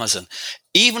name Amazon,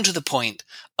 even to the point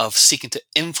of seeking to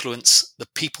influence the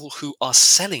people who are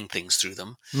selling things through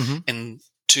them,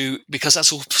 because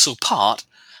that's also part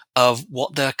of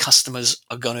what their customers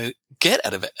are going to get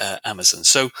out of Amazon.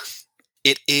 So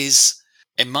it is,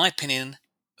 in my opinion,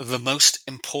 the most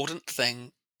important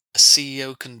thing a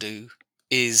CEO can do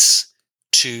is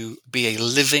to be a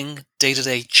living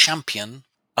day-to-day champion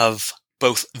of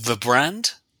both the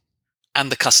brand and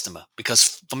the customer,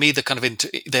 because for me,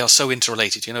 they are so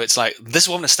interrelated. It's like, this is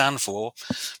what I'm going to stand for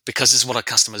because this is what our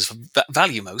customers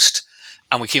value most.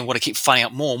 And we want to keep finding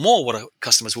out more and more what our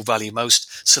customers will value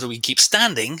most so that we can keep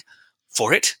standing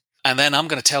for it. And then I'm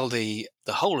going to tell the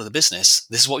whole of the business,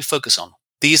 this is what we focus on.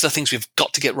 These are the things we've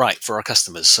got to get right for our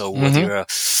customers. So whether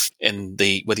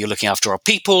you're looking after our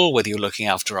people, whether you're looking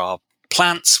after our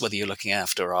plants, whether you're looking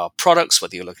after our products,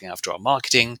 whether you're looking after our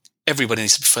marketing, everybody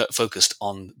needs to be focused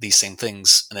on these same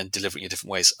things and then delivering in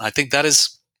different ways. And I think that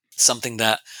is something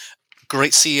that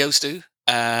great CEOs do.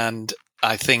 And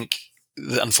I think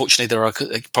that unfortunately there are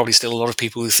probably still a lot of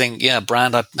people who think,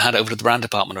 brand, I hand it over to the brand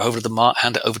department, or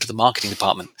hand it over to the marketing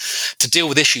department to deal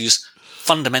with issues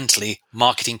fundamentally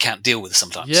marketing can't deal with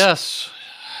sometimes. Yes.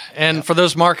 And for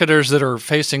those marketers that are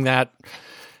facing that,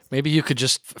 maybe you could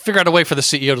just figure out a way for the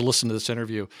CEO to listen to this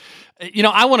interview.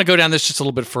 I want to go down this just a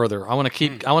little bit further. I want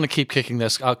to keep kicking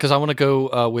this because I want to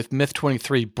go with myth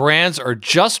 23. Brands are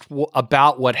just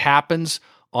about what happens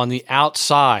on the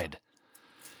outside.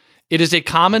 It is a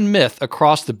common myth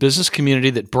across the business community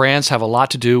that brands have a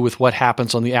lot to do with what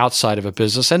happens on the outside of a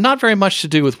business and not very much to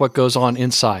do with what goes on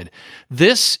inside.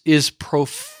 This is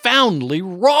profoundly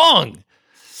wrong.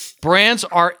 Brands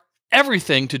are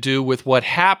everything to do with what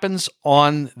happens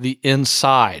on the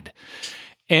inside.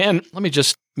 And let me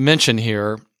just mention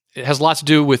here, it has a lot to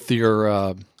do with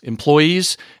your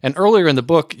employees. And earlier in the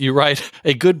book, you write,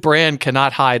 a good brand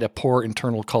cannot hide a poor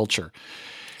internal culture.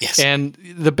 Yes. And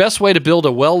the best way to build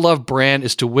a well-loved brand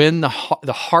is to win the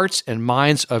hearts and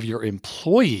minds of your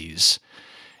employees.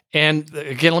 And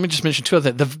again, let me just mention two of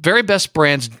them. The very best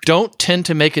brands don't tend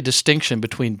to make a distinction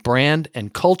between brand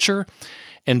and culture,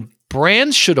 and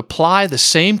brands should apply the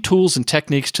same tools and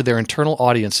techniques to their internal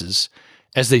audiences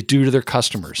as they do to their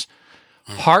customers.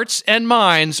 Hearts and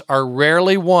minds are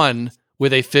rarely won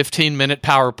with a 15-minute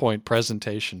PowerPoint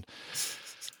presentation.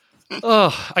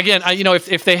 Again,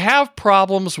 if they have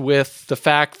problems with the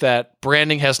fact that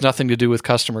branding has nothing to do with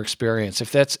customer experience,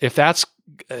 if that's,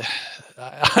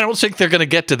 I don't think they're going to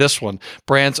get to this one.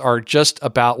 Brands are just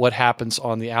about what happens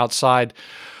on the outside.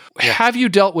 Yeah. Have you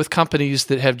dealt with companies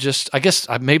that have just, I guess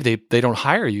maybe they don't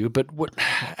hire you, but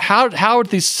how are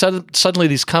these suddenly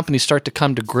these companies start to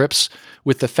come to grips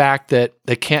with the fact that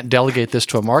they can't delegate this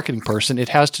to a marketing person? It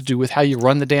has to do with how you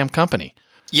run the damn company.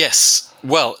 Yes.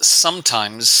 Well,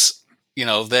 sometimes,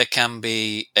 there can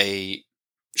be a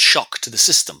shock to the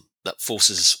system that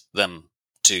forces them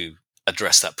to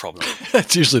address that problem.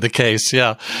 That's usually the case,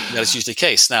 yeah. That is usually the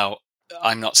case. Now,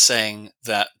 I'm not saying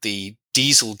that the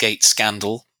Dieselgate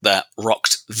scandal that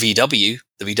rocked the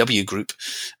VW group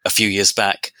a few years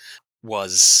back,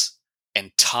 was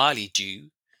entirely due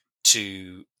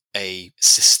to a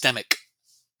systemic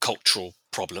cultural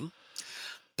problem.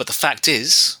 But the fact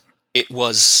is, it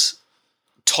was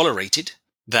tolerated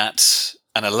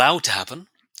and allowed to happen,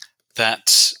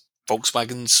 that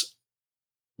Volkswagens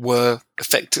were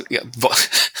effective,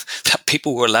 that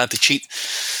people were allowed to cheat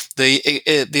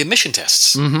the emission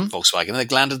tests, Volkswagen, they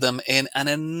landed them in an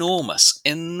enormous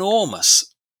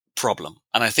problem.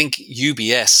 And I think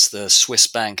UBS, the Swiss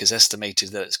bank, has estimated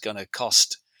that it's going to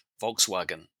cost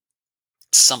Volkswagen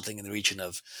something in the region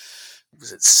of,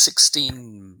 was it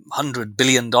 $1,600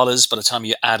 billion by the time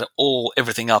you add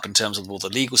everything up in terms of all the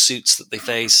legal suits that they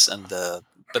face and the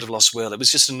bit of lost will. It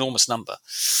was just an enormous number.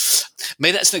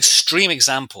 Maybe that's an extreme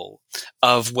example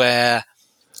of where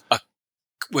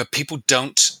people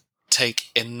don't take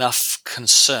enough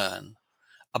concern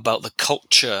about the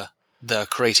culture they're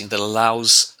creating that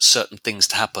allows certain things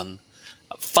to happen.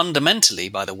 Fundamentally,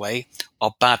 by the way,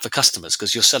 are bad for customers,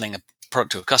 because you're selling a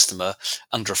product to a customer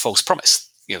under a false promise.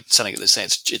 Selling it, they say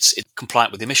it's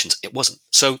compliant with emissions. It wasn't.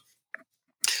 So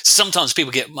sometimes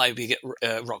people might get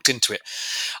rocked into it.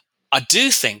 I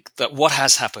do think that what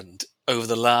has happened over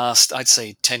the last, I'd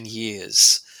say, 10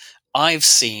 years, I've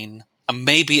seen, and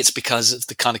maybe it's because of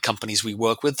the kind of companies we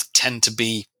work with tend to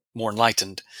be more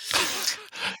enlightened.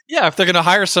 Yeah, if they're going to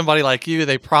hire somebody like you,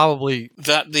 they probably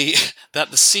a new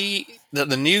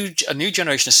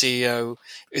generation of CEO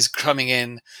is coming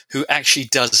in who actually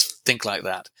does think like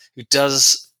that, who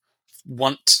does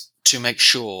want to make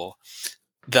sure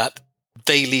that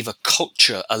they leave a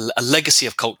culture, a legacy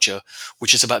of culture,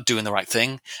 which is about doing the right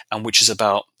thing and which is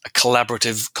about a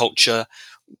collaborative culture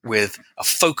with a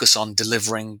focus on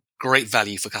delivering great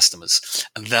value for customers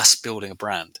and thus building a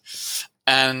brand.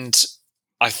 And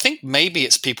I think maybe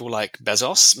it's people like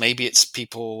Bezos, maybe it's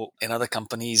people in other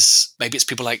companies, maybe it's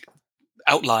people like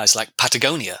outliers like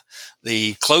Patagonia,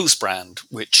 the clothes brand,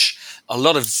 which a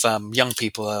lot of young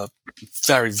people are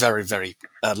very, very, very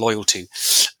loyal to,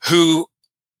 who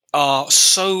are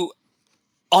so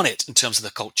on it in terms of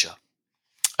the culture.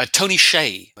 Tony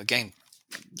Hsieh, again,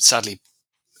 sadly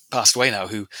passed away now,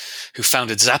 who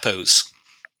founded Zappos,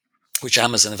 which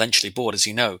Amazon eventually bought, as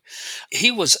you know.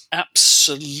 He was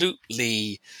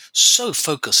absolutely so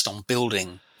focused on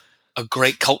building a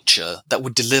great culture that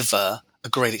would deliver a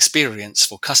great experience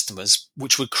for customers,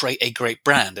 which would create a great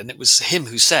brand. And it was him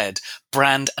who said,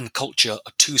 brand and culture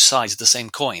are two sides of the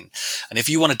same coin. And if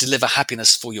you want to deliver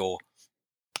happiness for your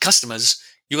customers,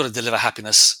 you've got to deliver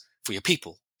happiness for your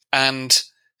people. And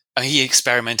he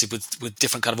experimented with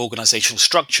different kind of organizational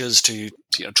structures to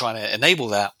try to enable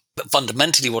that. But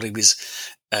fundamentally, what he was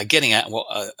getting at, what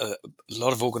a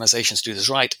lot of organizations do this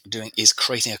right, doing is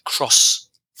creating a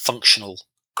cross-functional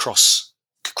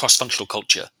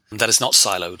culture that is not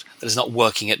siloed, that is not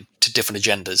working to different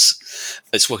agendas.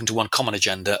 It's working to one common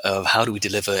agenda of how do we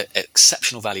deliver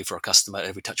exceptional value for our customer at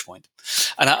every touch point.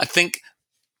 And I think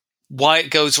why it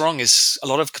goes wrong is a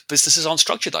lot of businesses aren't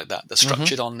structured like that. They're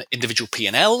structured on individual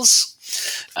P&Ls.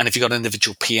 And if you've got an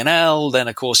individual P&L, then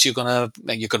of course you're going to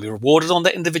be rewarded on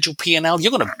that individual P&L.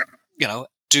 You're going to,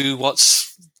 do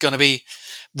what's going to be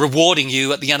rewarding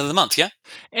you at the end of the month. Yeah.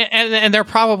 And they're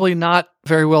probably not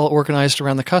very well organized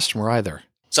around the customer either.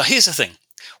 So here's the thing.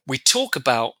 We talk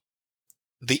about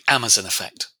the Amazon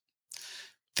effect.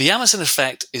 The Amazon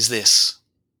effect is this.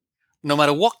 No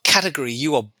matter what category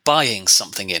you are buying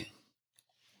something in,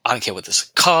 I don't care whether it's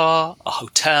a car, a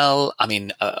hotel,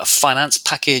 a finance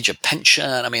package, a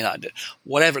pension,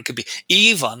 whatever it could be,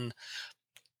 even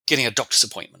getting a doctor's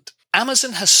appointment.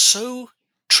 Amazon has so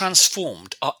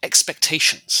transformed our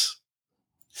expectations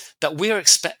that we're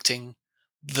expecting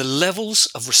the levels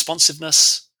of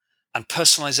responsiveness and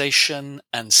personalization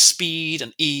and speed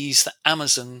and ease that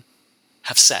Amazon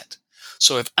have set.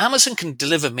 So if Amazon can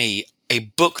deliver me a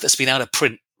book that's been out of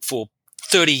print for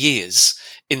 30 years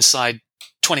inside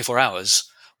 24 hours,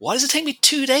 why does it take me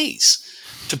 2 days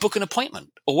to book an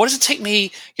appointment? Or why does it take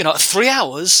me, 3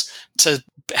 hours to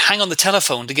hang on the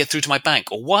telephone to get through to my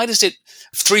bank? Or why does it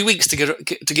 3 weeks to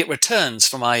get returns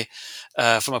from a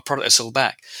product I sold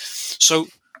back? So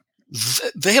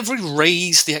they have really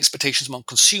raised the expectations among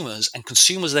consumers, and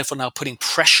consumers are therefore now putting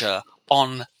pressure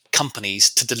on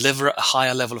companies to deliver a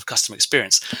higher level of customer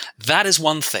experience. That is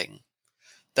one thing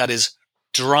that is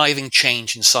driving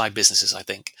change inside businesses, I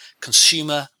think.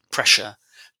 Consumer pressure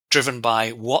driven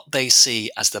by what they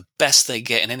see as the best they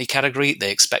get in any category,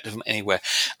 they expect from anywhere.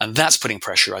 And that's putting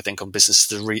pressure, I think, on businesses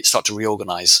to start to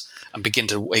reorganize and begin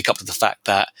to wake up to the fact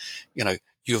that,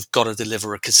 you've got to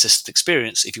deliver a consistent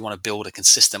experience if you want to build a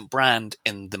consistent brand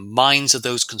in the minds of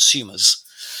those consumers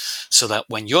so that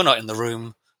when you're not in the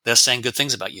room, they're saying good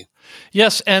things about you.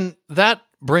 Yes, and that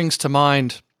brings to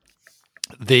mind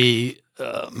the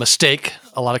mistake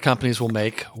a lot of companies will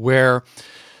make where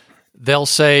they'll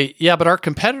say, yeah, but our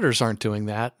competitors aren't doing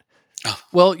that. Oh.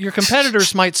 Well, your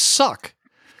competitors might suck.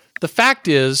 The fact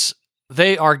is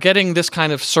they are getting this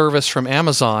kind of service from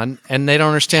Amazon, and they don't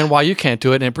understand why you can't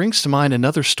do it. And it brings to mind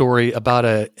another story about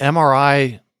a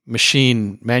MRI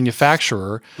machine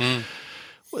manufacturer.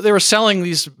 They were selling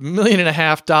these $1.5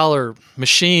 million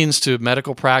machines to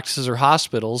medical practices or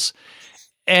hospitals,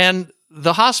 and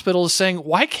the hospital is saying,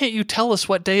 "Why can't you tell us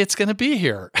what day it's going to be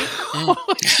here?"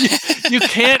 You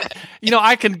can't.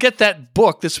 I can get that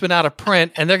book that's been out of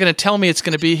print, and they're going to tell me it's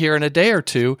going to be here in a day or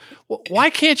two. Why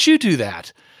can't you do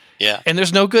that? Yeah. And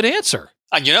there's no good answer.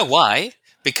 And you know why?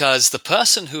 Because the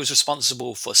person who is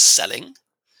responsible for selling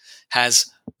has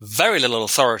very little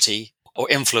authority or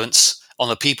influence on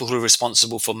the people who are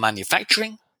responsible for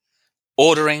manufacturing,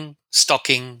 ordering,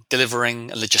 stocking,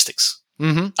 delivering, and logistics.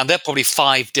 Mm-hmm. And they're probably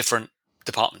 5 different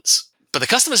departments. But the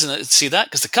customers don't see that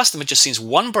because the customer just sees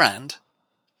one brand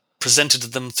presented to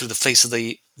them through the face of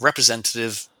the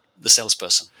representative, the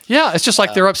salesperson. Yeah, it's just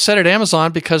like they're upset at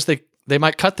Amazon because they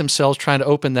might cut themselves trying to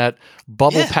open that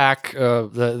bubble pack,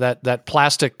 that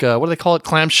plastic, what do they call it,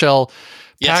 clamshell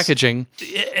packaging.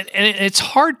 And it's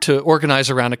hard to organize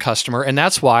around a customer. And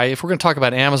that's why, if we're going to talk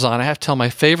about Amazon, I have to tell my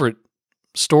favorite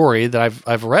story that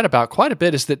I've read about quite a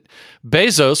bit is that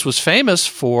Bezos was famous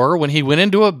for when he went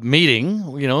into a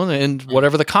meeting, in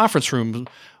whatever the conference room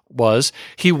was,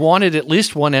 he wanted at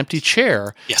least one empty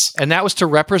chair. Yes. And that was to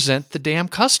represent the damn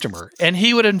customer. And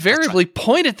he would invariably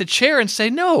point at the chair and say,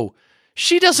 "No,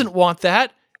 she doesn't want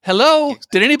that. Hello? Exactly.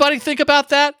 Did anybody think about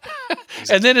that?"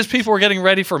 Exactly. And then as people were getting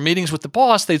ready for meetings with the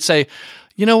boss, they'd say,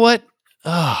 "You know what?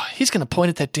 Oh, he's going to point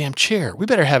at that damn chair. We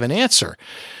better have an answer."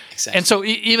 Exactly. And so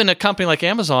even a company like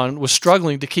Amazon was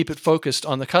struggling to keep it focused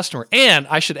on the customer. And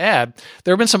I should add,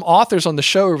 there have been some authors on the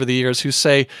show over the years who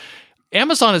say,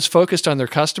 Amazon is focused on their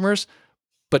customers,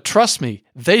 but trust me,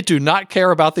 they do not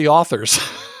care about the authors.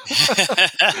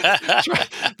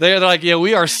 They're like,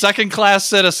 we are second-class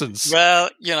citizens. Well,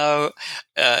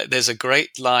 there's a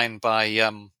great line by,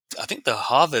 I think the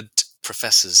Harvard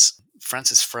professors,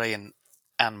 Francis Frey and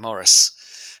Ann Morris,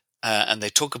 and they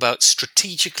talk about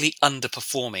strategically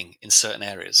underperforming in certain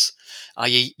areas.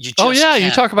 You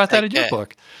talk about that in your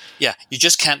book. Yeah, you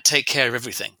just can't take care of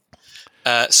everything.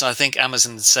 So I think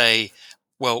Amazon say,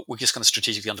 well, we're just going to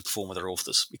strategically underperform with our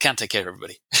authors. We can't take care of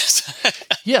everybody.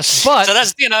 Yes, but so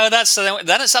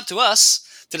then it's up to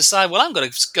us to decide. Well, I'm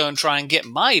going to go and try and get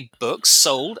my books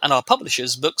sold and our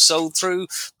publishers' books sold through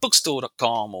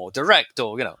bookstore.com or direct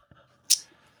or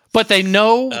But they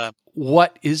know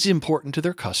what is important to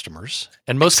their customers,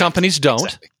 and most companies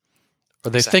don't, or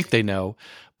they think they know.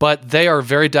 But they are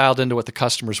very dialed into what the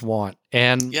customers want.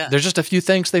 And there's just a few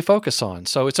things they focus on.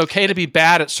 So it's okay to be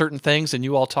bad at certain things, and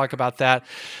you all talk about that.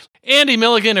 Andy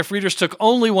Millgan, if readers took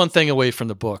only one thing away from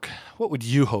the book, what would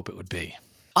you hope it would be?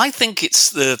 I think it's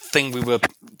the thing we were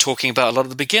talking about a lot at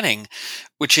the beginning,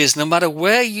 which is no matter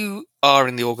where you are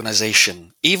in the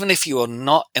organization, even if you are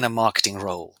not in a marketing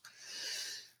role,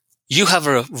 you have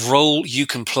a role you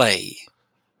can play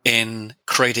in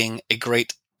creating a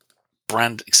great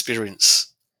brand experience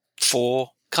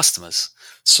for customers.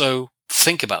 So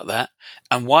think about that.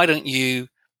 And why don't you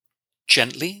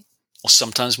gently or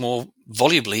sometimes more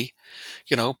volubly,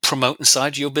 promote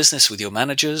inside your business with your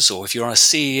managers, or if you're a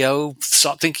CEO,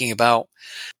 start thinking about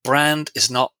brand is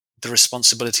not the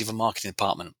responsibility of a marketing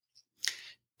department.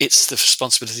 It's the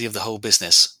responsibility of the whole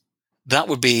business. That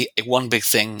would be one big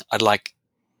thing I'd like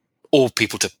all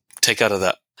people to take out of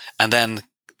that. And then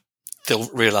they'll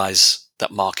realize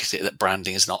that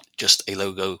branding is not just a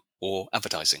logo or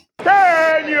advertising.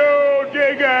 Can you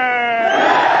dig it?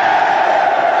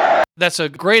 That's a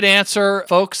great answer,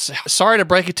 folks. Sorry to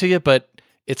break it to you, but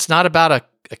it's not about a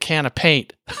can of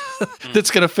paint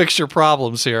that's going to fix your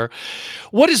problems here.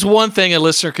 What is one thing a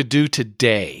listener could do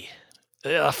today?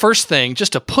 First thing,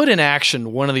 just to put in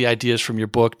action one of the ideas from your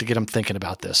book to get them thinking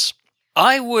about this.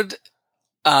 I would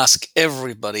ask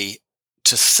everybody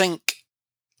to think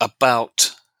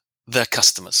about their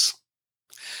customers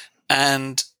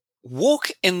and walk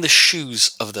in the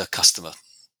shoes of their customer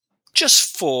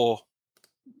just for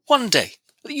one day.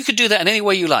 You could do that in any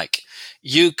way you like.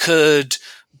 You could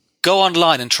go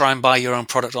online and try and buy your own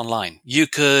product online. You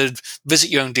could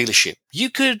visit your own dealership. You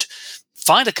could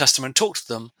find a customer and talk to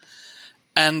them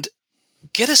and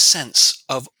get a sense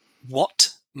of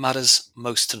what matters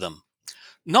most to them.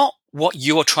 Not what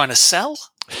you're trying to sell,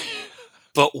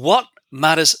 but what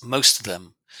matters most to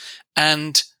them.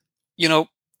 And,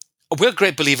 we're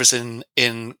great believers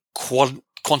in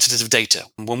quantitative data.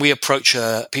 When we approach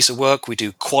a piece of work, we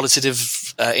do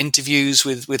qualitative interviews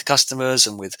with customers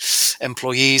and with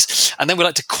employees. And then we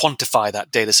like to quantify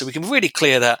that data so we can really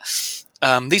clear that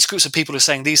these groups of people are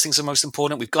saying these things are most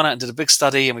important. We've gone out and did a big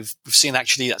study, and we've seen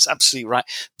actually that's absolutely right.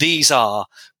 These are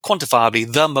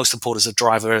quantifiably the most important as a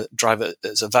driver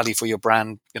as a value for your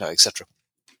brand, etc.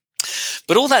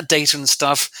 But all that data and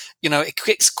stuff, it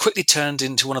gets quickly turned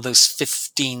into one of those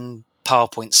 15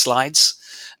 PowerPoint slides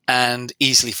and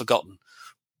easily forgotten.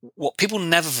 What people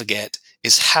never forget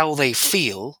is how they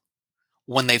feel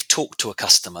when they've talked to a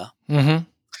customer,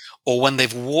 or when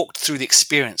they've walked through the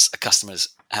experience a customer's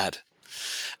had.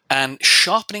 And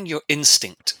sharpening your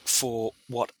instinct for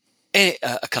what a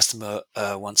customer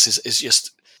wants is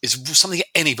something that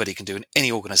anybody can do in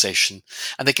any organization.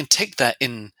 And they can take that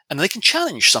in, and they can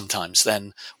challenge sometimes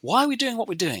then, why are we doing what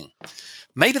we're doing?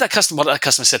 Maybe what that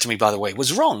customer said to me, by the way,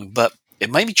 was wrong, but it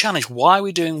made me challenge, why are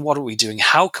we doing what are we doing?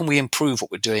 How can we improve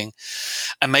what we're doing?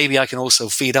 And maybe I can also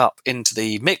feed up into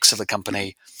the mix of the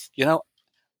company.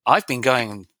 I've been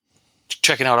going and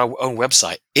checking out our own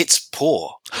website. It's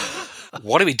poor.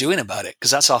 What are we doing about it?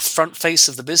 Because that's our front face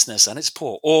of the business, and it's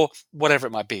poor, or whatever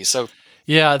it might be. So,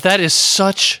 yeah, that is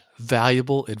such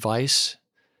valuable advice.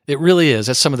 It really is.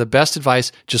 That's some of the best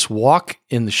advice. Just walk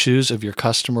in the shoes of your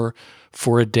customer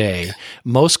for a day.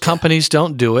 Most companies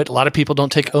don't do it. A lot of people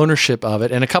don't take ownership of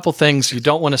it. And a couple things you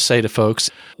don't want to say to folks,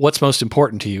 what's most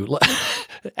important to you?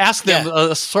 Ask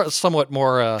them somewhat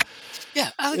more.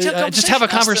 Just have a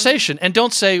conversation, and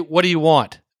don't say, what do you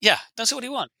want? Yeah, don't say what do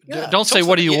you want. Yeah. Don't say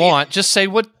what do you want. Just say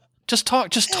what. Just talk.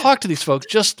 Just talk to these folks.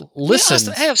 Just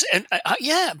listen.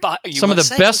 But some of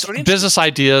the best business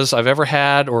ideas I've ever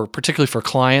had, or particularly for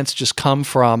clients, just come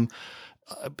from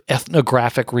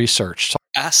ethnographic research.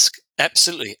 Ask.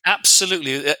 Absolutely.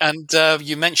 And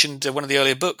you mentioned one of the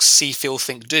earlier books, See, Feel,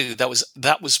 Think, Do. That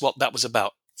was what that was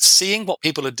about. Seeing what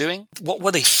people are doing. What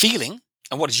were they feeling,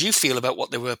 and what did you feel about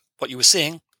what you were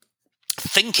seeing?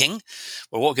 Thinking,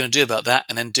 well, what we're going to do about that,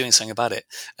 and then doing something about it.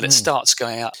 And it starts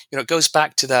going out. It goes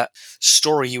back to that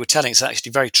story you were telling. It's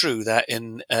actually very true that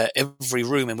in every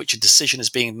room in which a decision is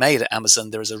being made at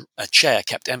Amazon, there is a chair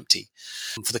kept empty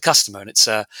for the customer. And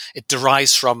it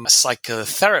derives from a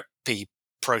psychotherapy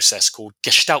process called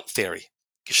Gestalt theory.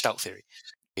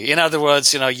 In other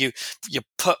words, you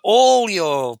put all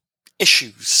your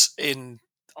issues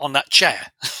on that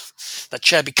chair. That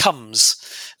chair becomes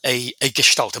a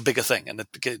gestalt, a bigger thing. And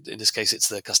in this case, it's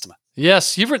the customer.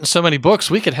 Yes. You've written so many books.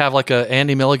 We could have like a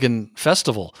Andy Millgan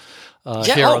festival. Let's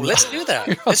do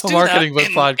that. Let's do Marketing Book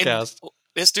Podcast.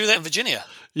 Let's do that in Virginia.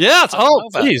 Yes.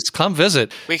 Please come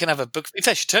visit. We can have a book. In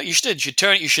fact, you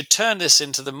should turn this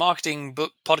into the Marketing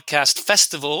Book Podcast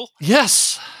Festival.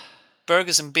 Yes.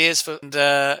 Burgers and beers for,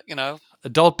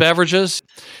 adult beverages.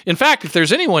 In fact, if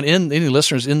there's any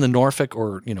listeners in the Norfolk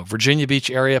or Virginia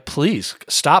Beach area, please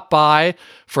stop by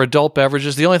for adult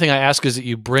beverages. The only thing I ask is that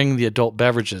you bring the adult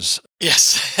beverages.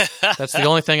 Yes, that's the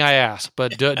only thing I ask.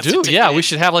 But we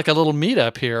should have like a little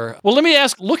meetup here. Well, let me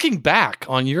ask. Looking back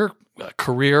on your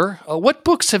career, what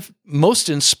books have most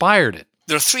inspired it?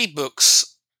 There are 3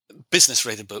 books,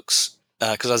 business-related books,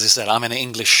 because as I said, I'm an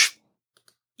English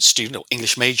student or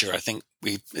English major, I think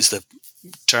is the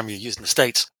term you use in the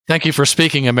States. Thank you for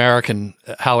speaking American,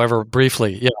 however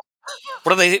briefly. Yeah.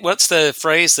 What's the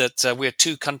phrase that we're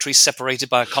 2 countries separated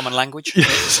by a common language?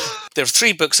 Yes. There are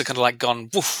 3 books that kind of like gone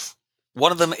woof.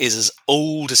 One of them is as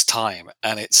old as time,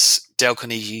 and it's Dale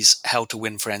Carnegie's How to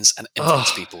Win Friends and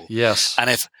Influence People. Yes. And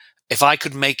if I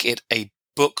could make it a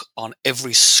book on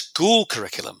every school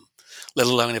curriculum, let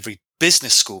alone every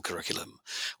business school curriculum,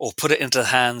 or put it into the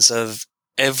hands of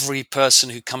every person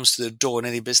who comes to the door in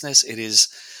any business, it is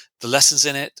the lessons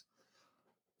in it,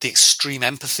 the extreme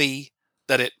empathy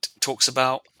that it talks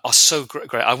about are so great.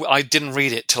 I didn't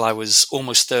read it till I was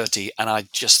almost 30, and I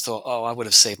just thought, I would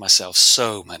have saved myself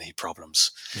so many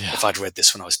problems if I'd read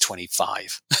this when I was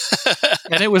 25.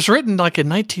 And it was written like in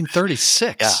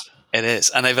 1936. Yeah, it is.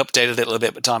 And they've updated it a little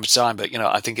bit from time to time, but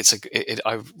I think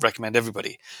I recommend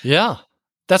everybody. Yeah,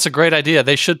 that's a great idea.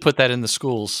 They should put that in the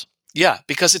schools. Yeah,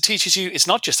 because it teaches you, it's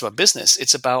not just about business,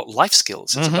 it's about life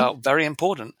skills. It's about very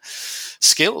important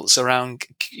skills around,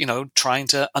 trying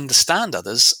to understand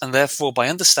others. And therefore, by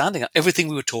understanding everything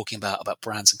we were talking about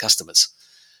brands and customers,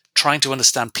 trying to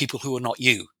understand people who are not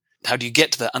you. How do you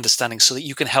get to that understanding so that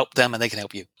you can help them and they can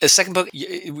help you? The second book,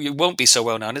 it won't be so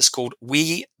well known. It's called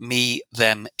We, Me,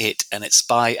 Them, It. And it's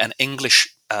by an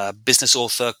English business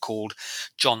author called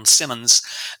John Simmons.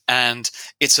 And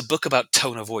it's a book about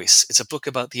tone of voice. It's a book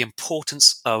about the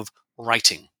importance of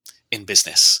writing in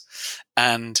business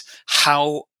and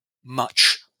how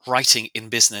much writing in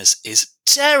business is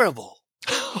terrible.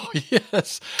 Oh,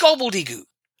 yes. Gobbledygook,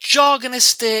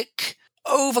 jargonistic,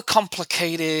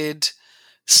 overcomplicated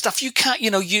stuff. You can't,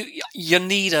 you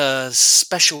need a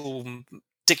special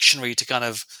dictionary to kind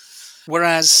of,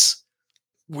 whereas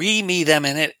we, me, them,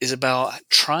 in it is about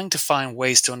trying to find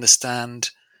ways to understand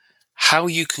how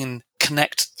you can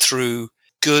connect through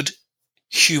good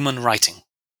human writing.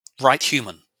 Write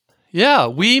human. Yeah,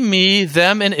 we, me,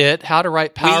 them, and it. How to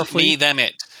write powerfully. We, me, them,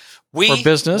 it. We, for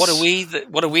business. What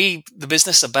are we? The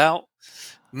business about?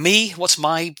 Me. What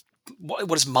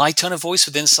is my tone of voice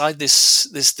within inside this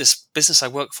business I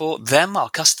work for? Them, our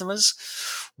customers.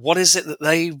 What is it that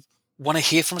they want to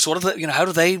hear from us? What are the, how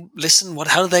do they listen?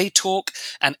 How do they talk?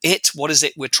 And what is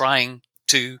it we're trying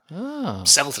to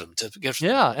sell to them?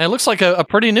 Yeah, and it looks like a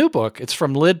pretty new book. It's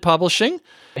from Lid Publishing.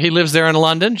 He lives there in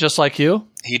London, just like you.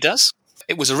 He does.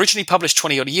 It was originally published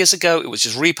 20 odd years ago. It was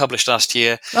just republished last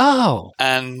year. Oh.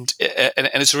 And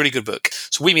it's a really good book.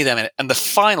 So we, me, them in it. And the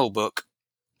final book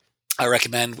I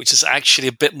recommend, which is actually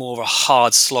a bit more of a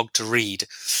hard slog to read,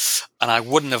 and I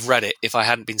wouldn't have read it if I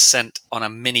hadn't been sent on a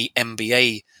mini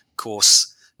MBA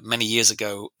course many years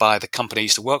ago by the company I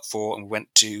used to work for, and we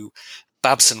went to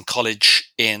Babson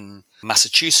College in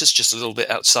Massachusetts, just a little bit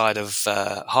outside of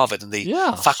Harvard. And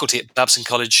the faculty at Babson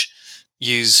College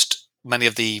used many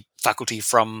of the faculty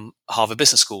from Harvard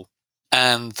Business School.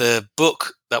 And the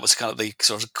book that was kind of the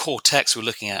sort of core text we're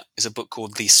looking at is a book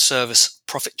called The Service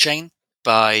Profit Chain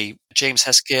by James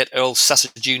Heskett, Earl Sasser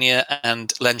Jr.,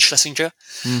 and Len Schlesinger.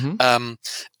 Mm-hmm.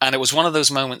 And it was one of those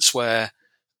moments where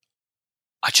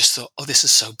I just thought, this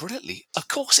is so brilliantly. Of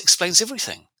course, it explains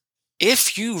everything.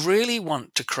 If you really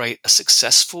want to create a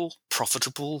successful,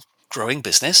 profitable, growing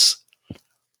business,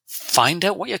 find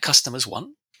out what your customers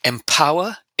want,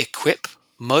 empower, equip,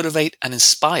 motivate, and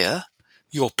inspire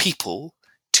your people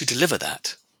to deliver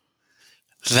that.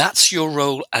 That's your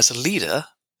role as a leader,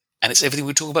 and it's everything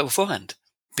we talked about beforehand.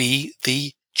 Be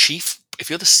the chief, if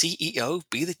you're the CEO,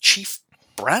 be the chief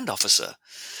brand officer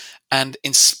and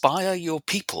inspire your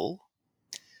people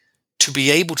to be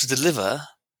able to deliver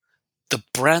the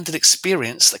branded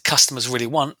experience that customers really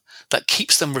want, that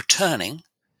keeps them returning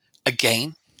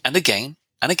again and again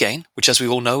and again, which, as we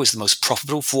all know, is the most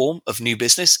profitable form of new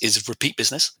business, is repeat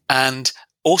business, and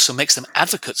also makes them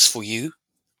advocates for you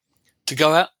to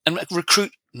go out and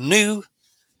recruit new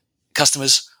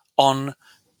customers on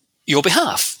your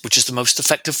behalf, which is the most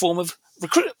effective form of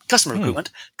customer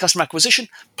recruitment, customer acquisition.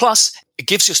 Plus, it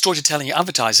gives your storytelling, your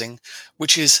advertising,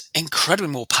 which is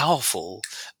incredibly more powerful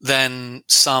than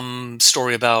some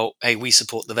story about, hey, we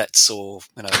support the vets, or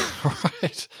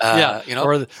right,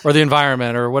 or the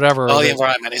environment, or whatever. Oh, the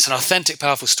environment. It's an authentic,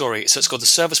 powerful story. So it's called The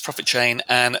Service Profit Chain,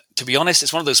 and to be honest,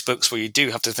 it's one of those books where you do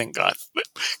have to think,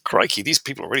 crikey, these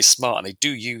people are really smart, and they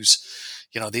do use.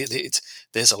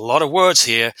 There's a lot of words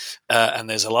here, and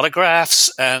there's a lot of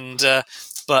graphs, and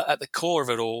but at the core of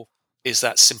it all is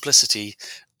that simplicity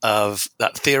of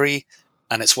that theory,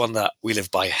 and it's one that we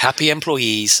live by. Happy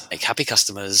employees make happy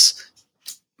customers,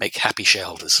 make happy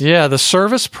shareholders. Yeah, The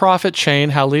Service Profit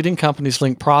Chain, How Leading Companies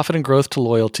Link Profit and Growth to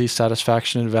Loyalty,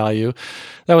 Satisfaction, and Value.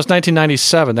 That was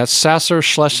 1997. That's Sasser,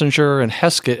 Schlesinger, and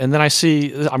Heskett. And then I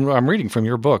see, I'm reading from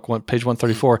your book, page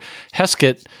 134.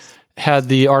 Heskett had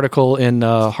the article in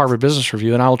Harvard Business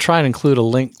Review, and I will try and include a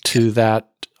link to that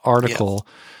article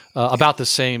about the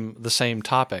same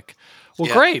topic.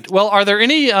 Well, great. Well, are there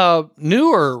any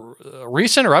new or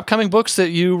recent or upcoming books that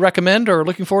you recommend or are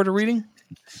looking forward to reading?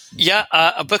 Yeah,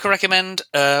 a book I recommend,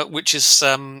 which is,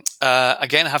 again,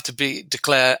 I have to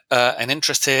declare an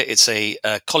interest here. It's a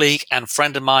colleague and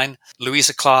friend of mine,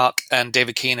 Louisa Clark and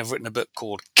David Keane, have written a book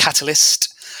called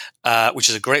Catalyst, which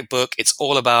is a great book. It's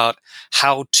all about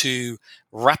how to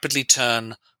rapidly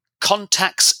turn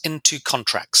contacts into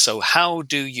contracts. So how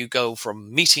do you go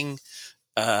from meeting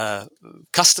potential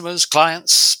customers,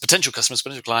 potential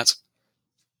clients,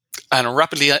 and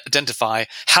rapidly identify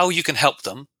how you can help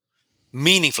them,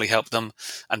 meaningfully help them,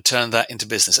 and turn that into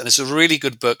business. And it's a really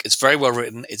good book. It's very well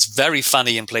written. It's very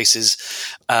funny in places,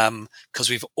 because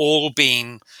we've all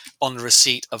been on the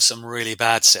receipt of some really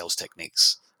bad sales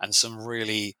techniques and some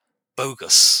really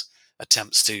bogus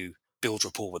attempts to build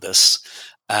rapport with us.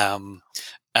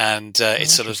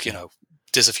 It's sort of,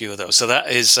 there's a few of those. So that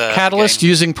is Catalyst, again,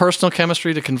 using personal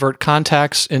chemistry to convert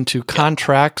contacts into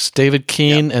contracts. David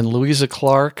Keane and Louisa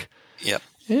Clark. Yep.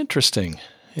 Interesting.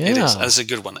 Yeah. It is. That's a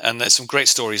good one. And there's some great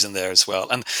stories in there as well.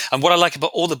 And what I like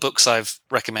about all the books I've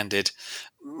recommended,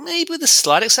 maybe with a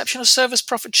slight exception of Service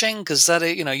Profit Chain, because that,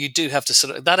 you do have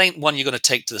to that ain't one you're going to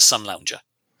take to the Sun Lounger.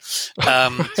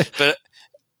 But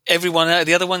everyone,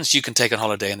 the other ones you can take on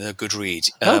holiday and they're a good read.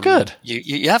 Good.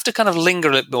 You have to kind of linger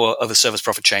a little more of the Service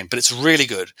Profit Chain, but it's really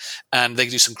good. And they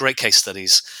do some great case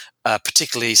studies,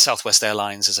 particularly Southwest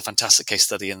Airlines is a fantastic case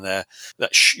study in there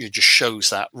that just shows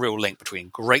that real link between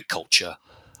great culture,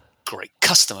 great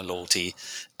customer loyalty,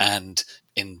 and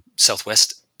in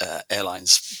Southwest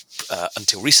Airlines,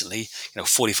 until recently,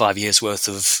 45 years worth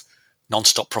of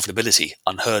non-stop profitability,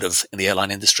 unheard of in the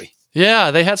airline industry.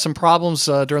 Yeah, they had some problems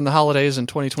during the holidays in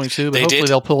 2022, but hopefully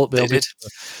they'll pull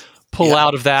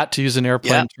out of that, to use an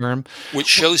airplane term. Which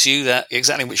shows you that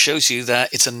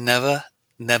it's a never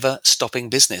stopping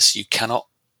business. You cannot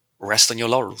rest on your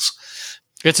laurels.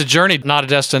 It's a journey, not a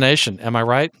destination. Am I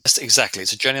right? Exactly.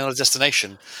 It's a journey, not a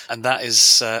destination. And that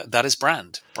is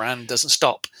brand. Brand doesn't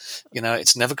stop.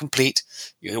 It's never complete.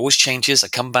 It always changes. I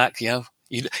come back, You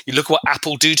look at what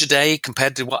Apple do today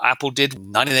compared to what Apple did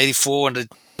in 1984 under,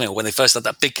 when they first had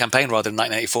that big campaign rather than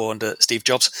 1984 under Steve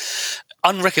Jobs.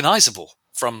 Unrecognizable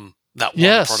from that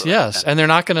one product. Yes. And they're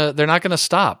not gonna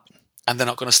stop. And they're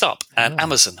not going to stop. And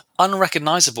Amazon,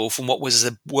 unrecognizable from what was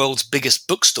the world's biggest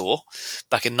bookstore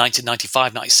back in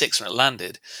 1995, 96 when it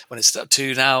landed, when it's up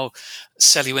to now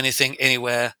sell you anything,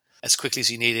 anywhere, as quickly as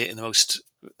you need it in the most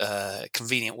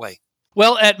convenient way.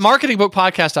 Well, at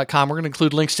marketingbookpodcast.com, we're going to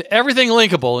include links to everything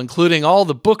linkable, including all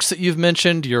the books that you've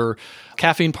mentioned, your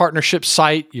caffeine partnership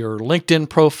site, your LinkedIn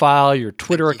profile, your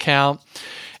Twitter account.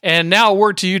 And now a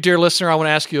word to you, dear listener. I want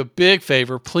to ask you a big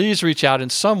favor. Please reach out in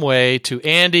some way to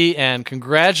Andy and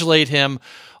congratulate him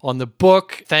on the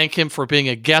book. Thank him for being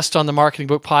a guest on the Marketing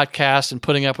Book Podcast and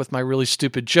putting up with my really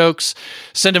stupid jokes.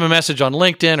 Send him a message on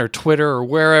LinkedIn or Twitter or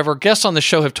wherever. Guests on the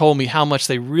show have told me how much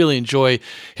they really enjoy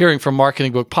hearing from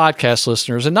Marketing Book Podcast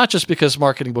listeners, and not just because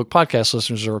Marketing Book Podcast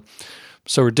listeners are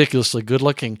so ridiculously good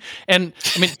looking. And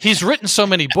I mean, he's written so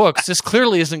many books. This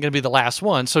clearly isn't going to be the last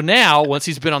one. So now, once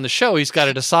he's been on the show, he's got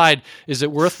to decide, is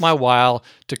it worth my while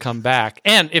to come back?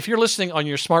 And if you're listening on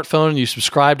your smartphone and you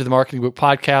subscribe to the Marketing Book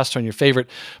Podcast on your favorite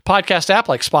podcast app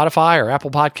like Spotify or Apple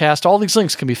Podcast, all these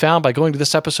links can be found by going to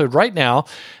this episode right now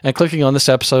and clicking on this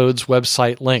episode's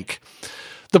website link.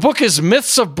 The book is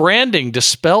Myths of Branding,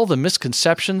 Dispel the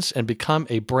Misconceptions and Become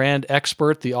a Brand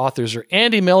Expert. The authors are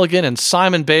Andy Millgan and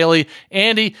Simon Bailey.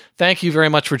 Andy, thank you very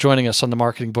much for joining us on the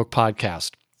Marketing Book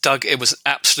Podcast. Doug, it was an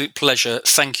absolute pleasure.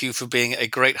 Thank you for being a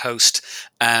great host.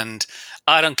 And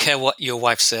I don't care what your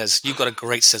wife says. You've got a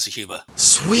great sense of humor.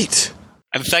 Sweet.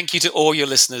 And thank you to all your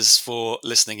listeners for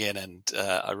listening in. And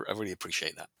I really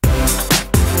appreciate that.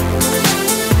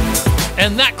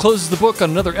 And that closes the book on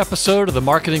another episode of the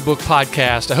Marketing Book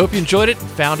Podcast. I hope you enjoyed it and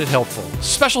found it helpful.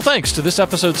 Special thanks to this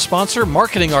episode's sponsor,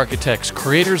 Marketing Architects,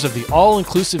 creators of the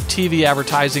all-inclusive TV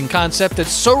advertising concept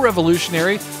that's so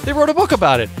revolutionary, they wrote a book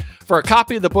about it. For a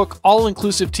copy of the book,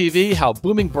 All-Inclusive TV, How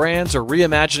Booming Brands Are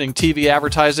Reimagining TV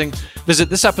Advertising, visit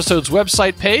this episode's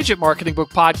website page at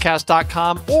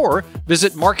marketingbookpodcast.com or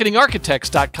visit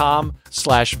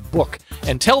marketingarchitects.com/book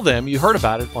and tell them you heard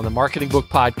about it on the Marketing Book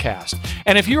Podcast.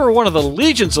 And if you are one of the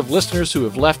legions of listeners who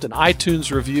have left an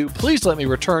iTunes review, please let me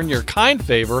return your kind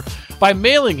favor by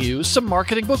mailing you some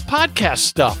Marketing Book Podcast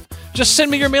stuff. Just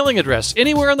send me your mailing address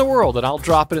anywhere in the world and I'll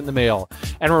drop it in the mail.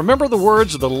 And remember the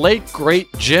words of the late, great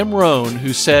Jim Rohn,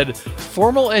 who said,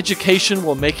 "Formal education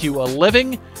will make you a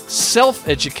living,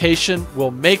 self-education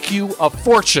will make you a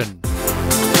fortune."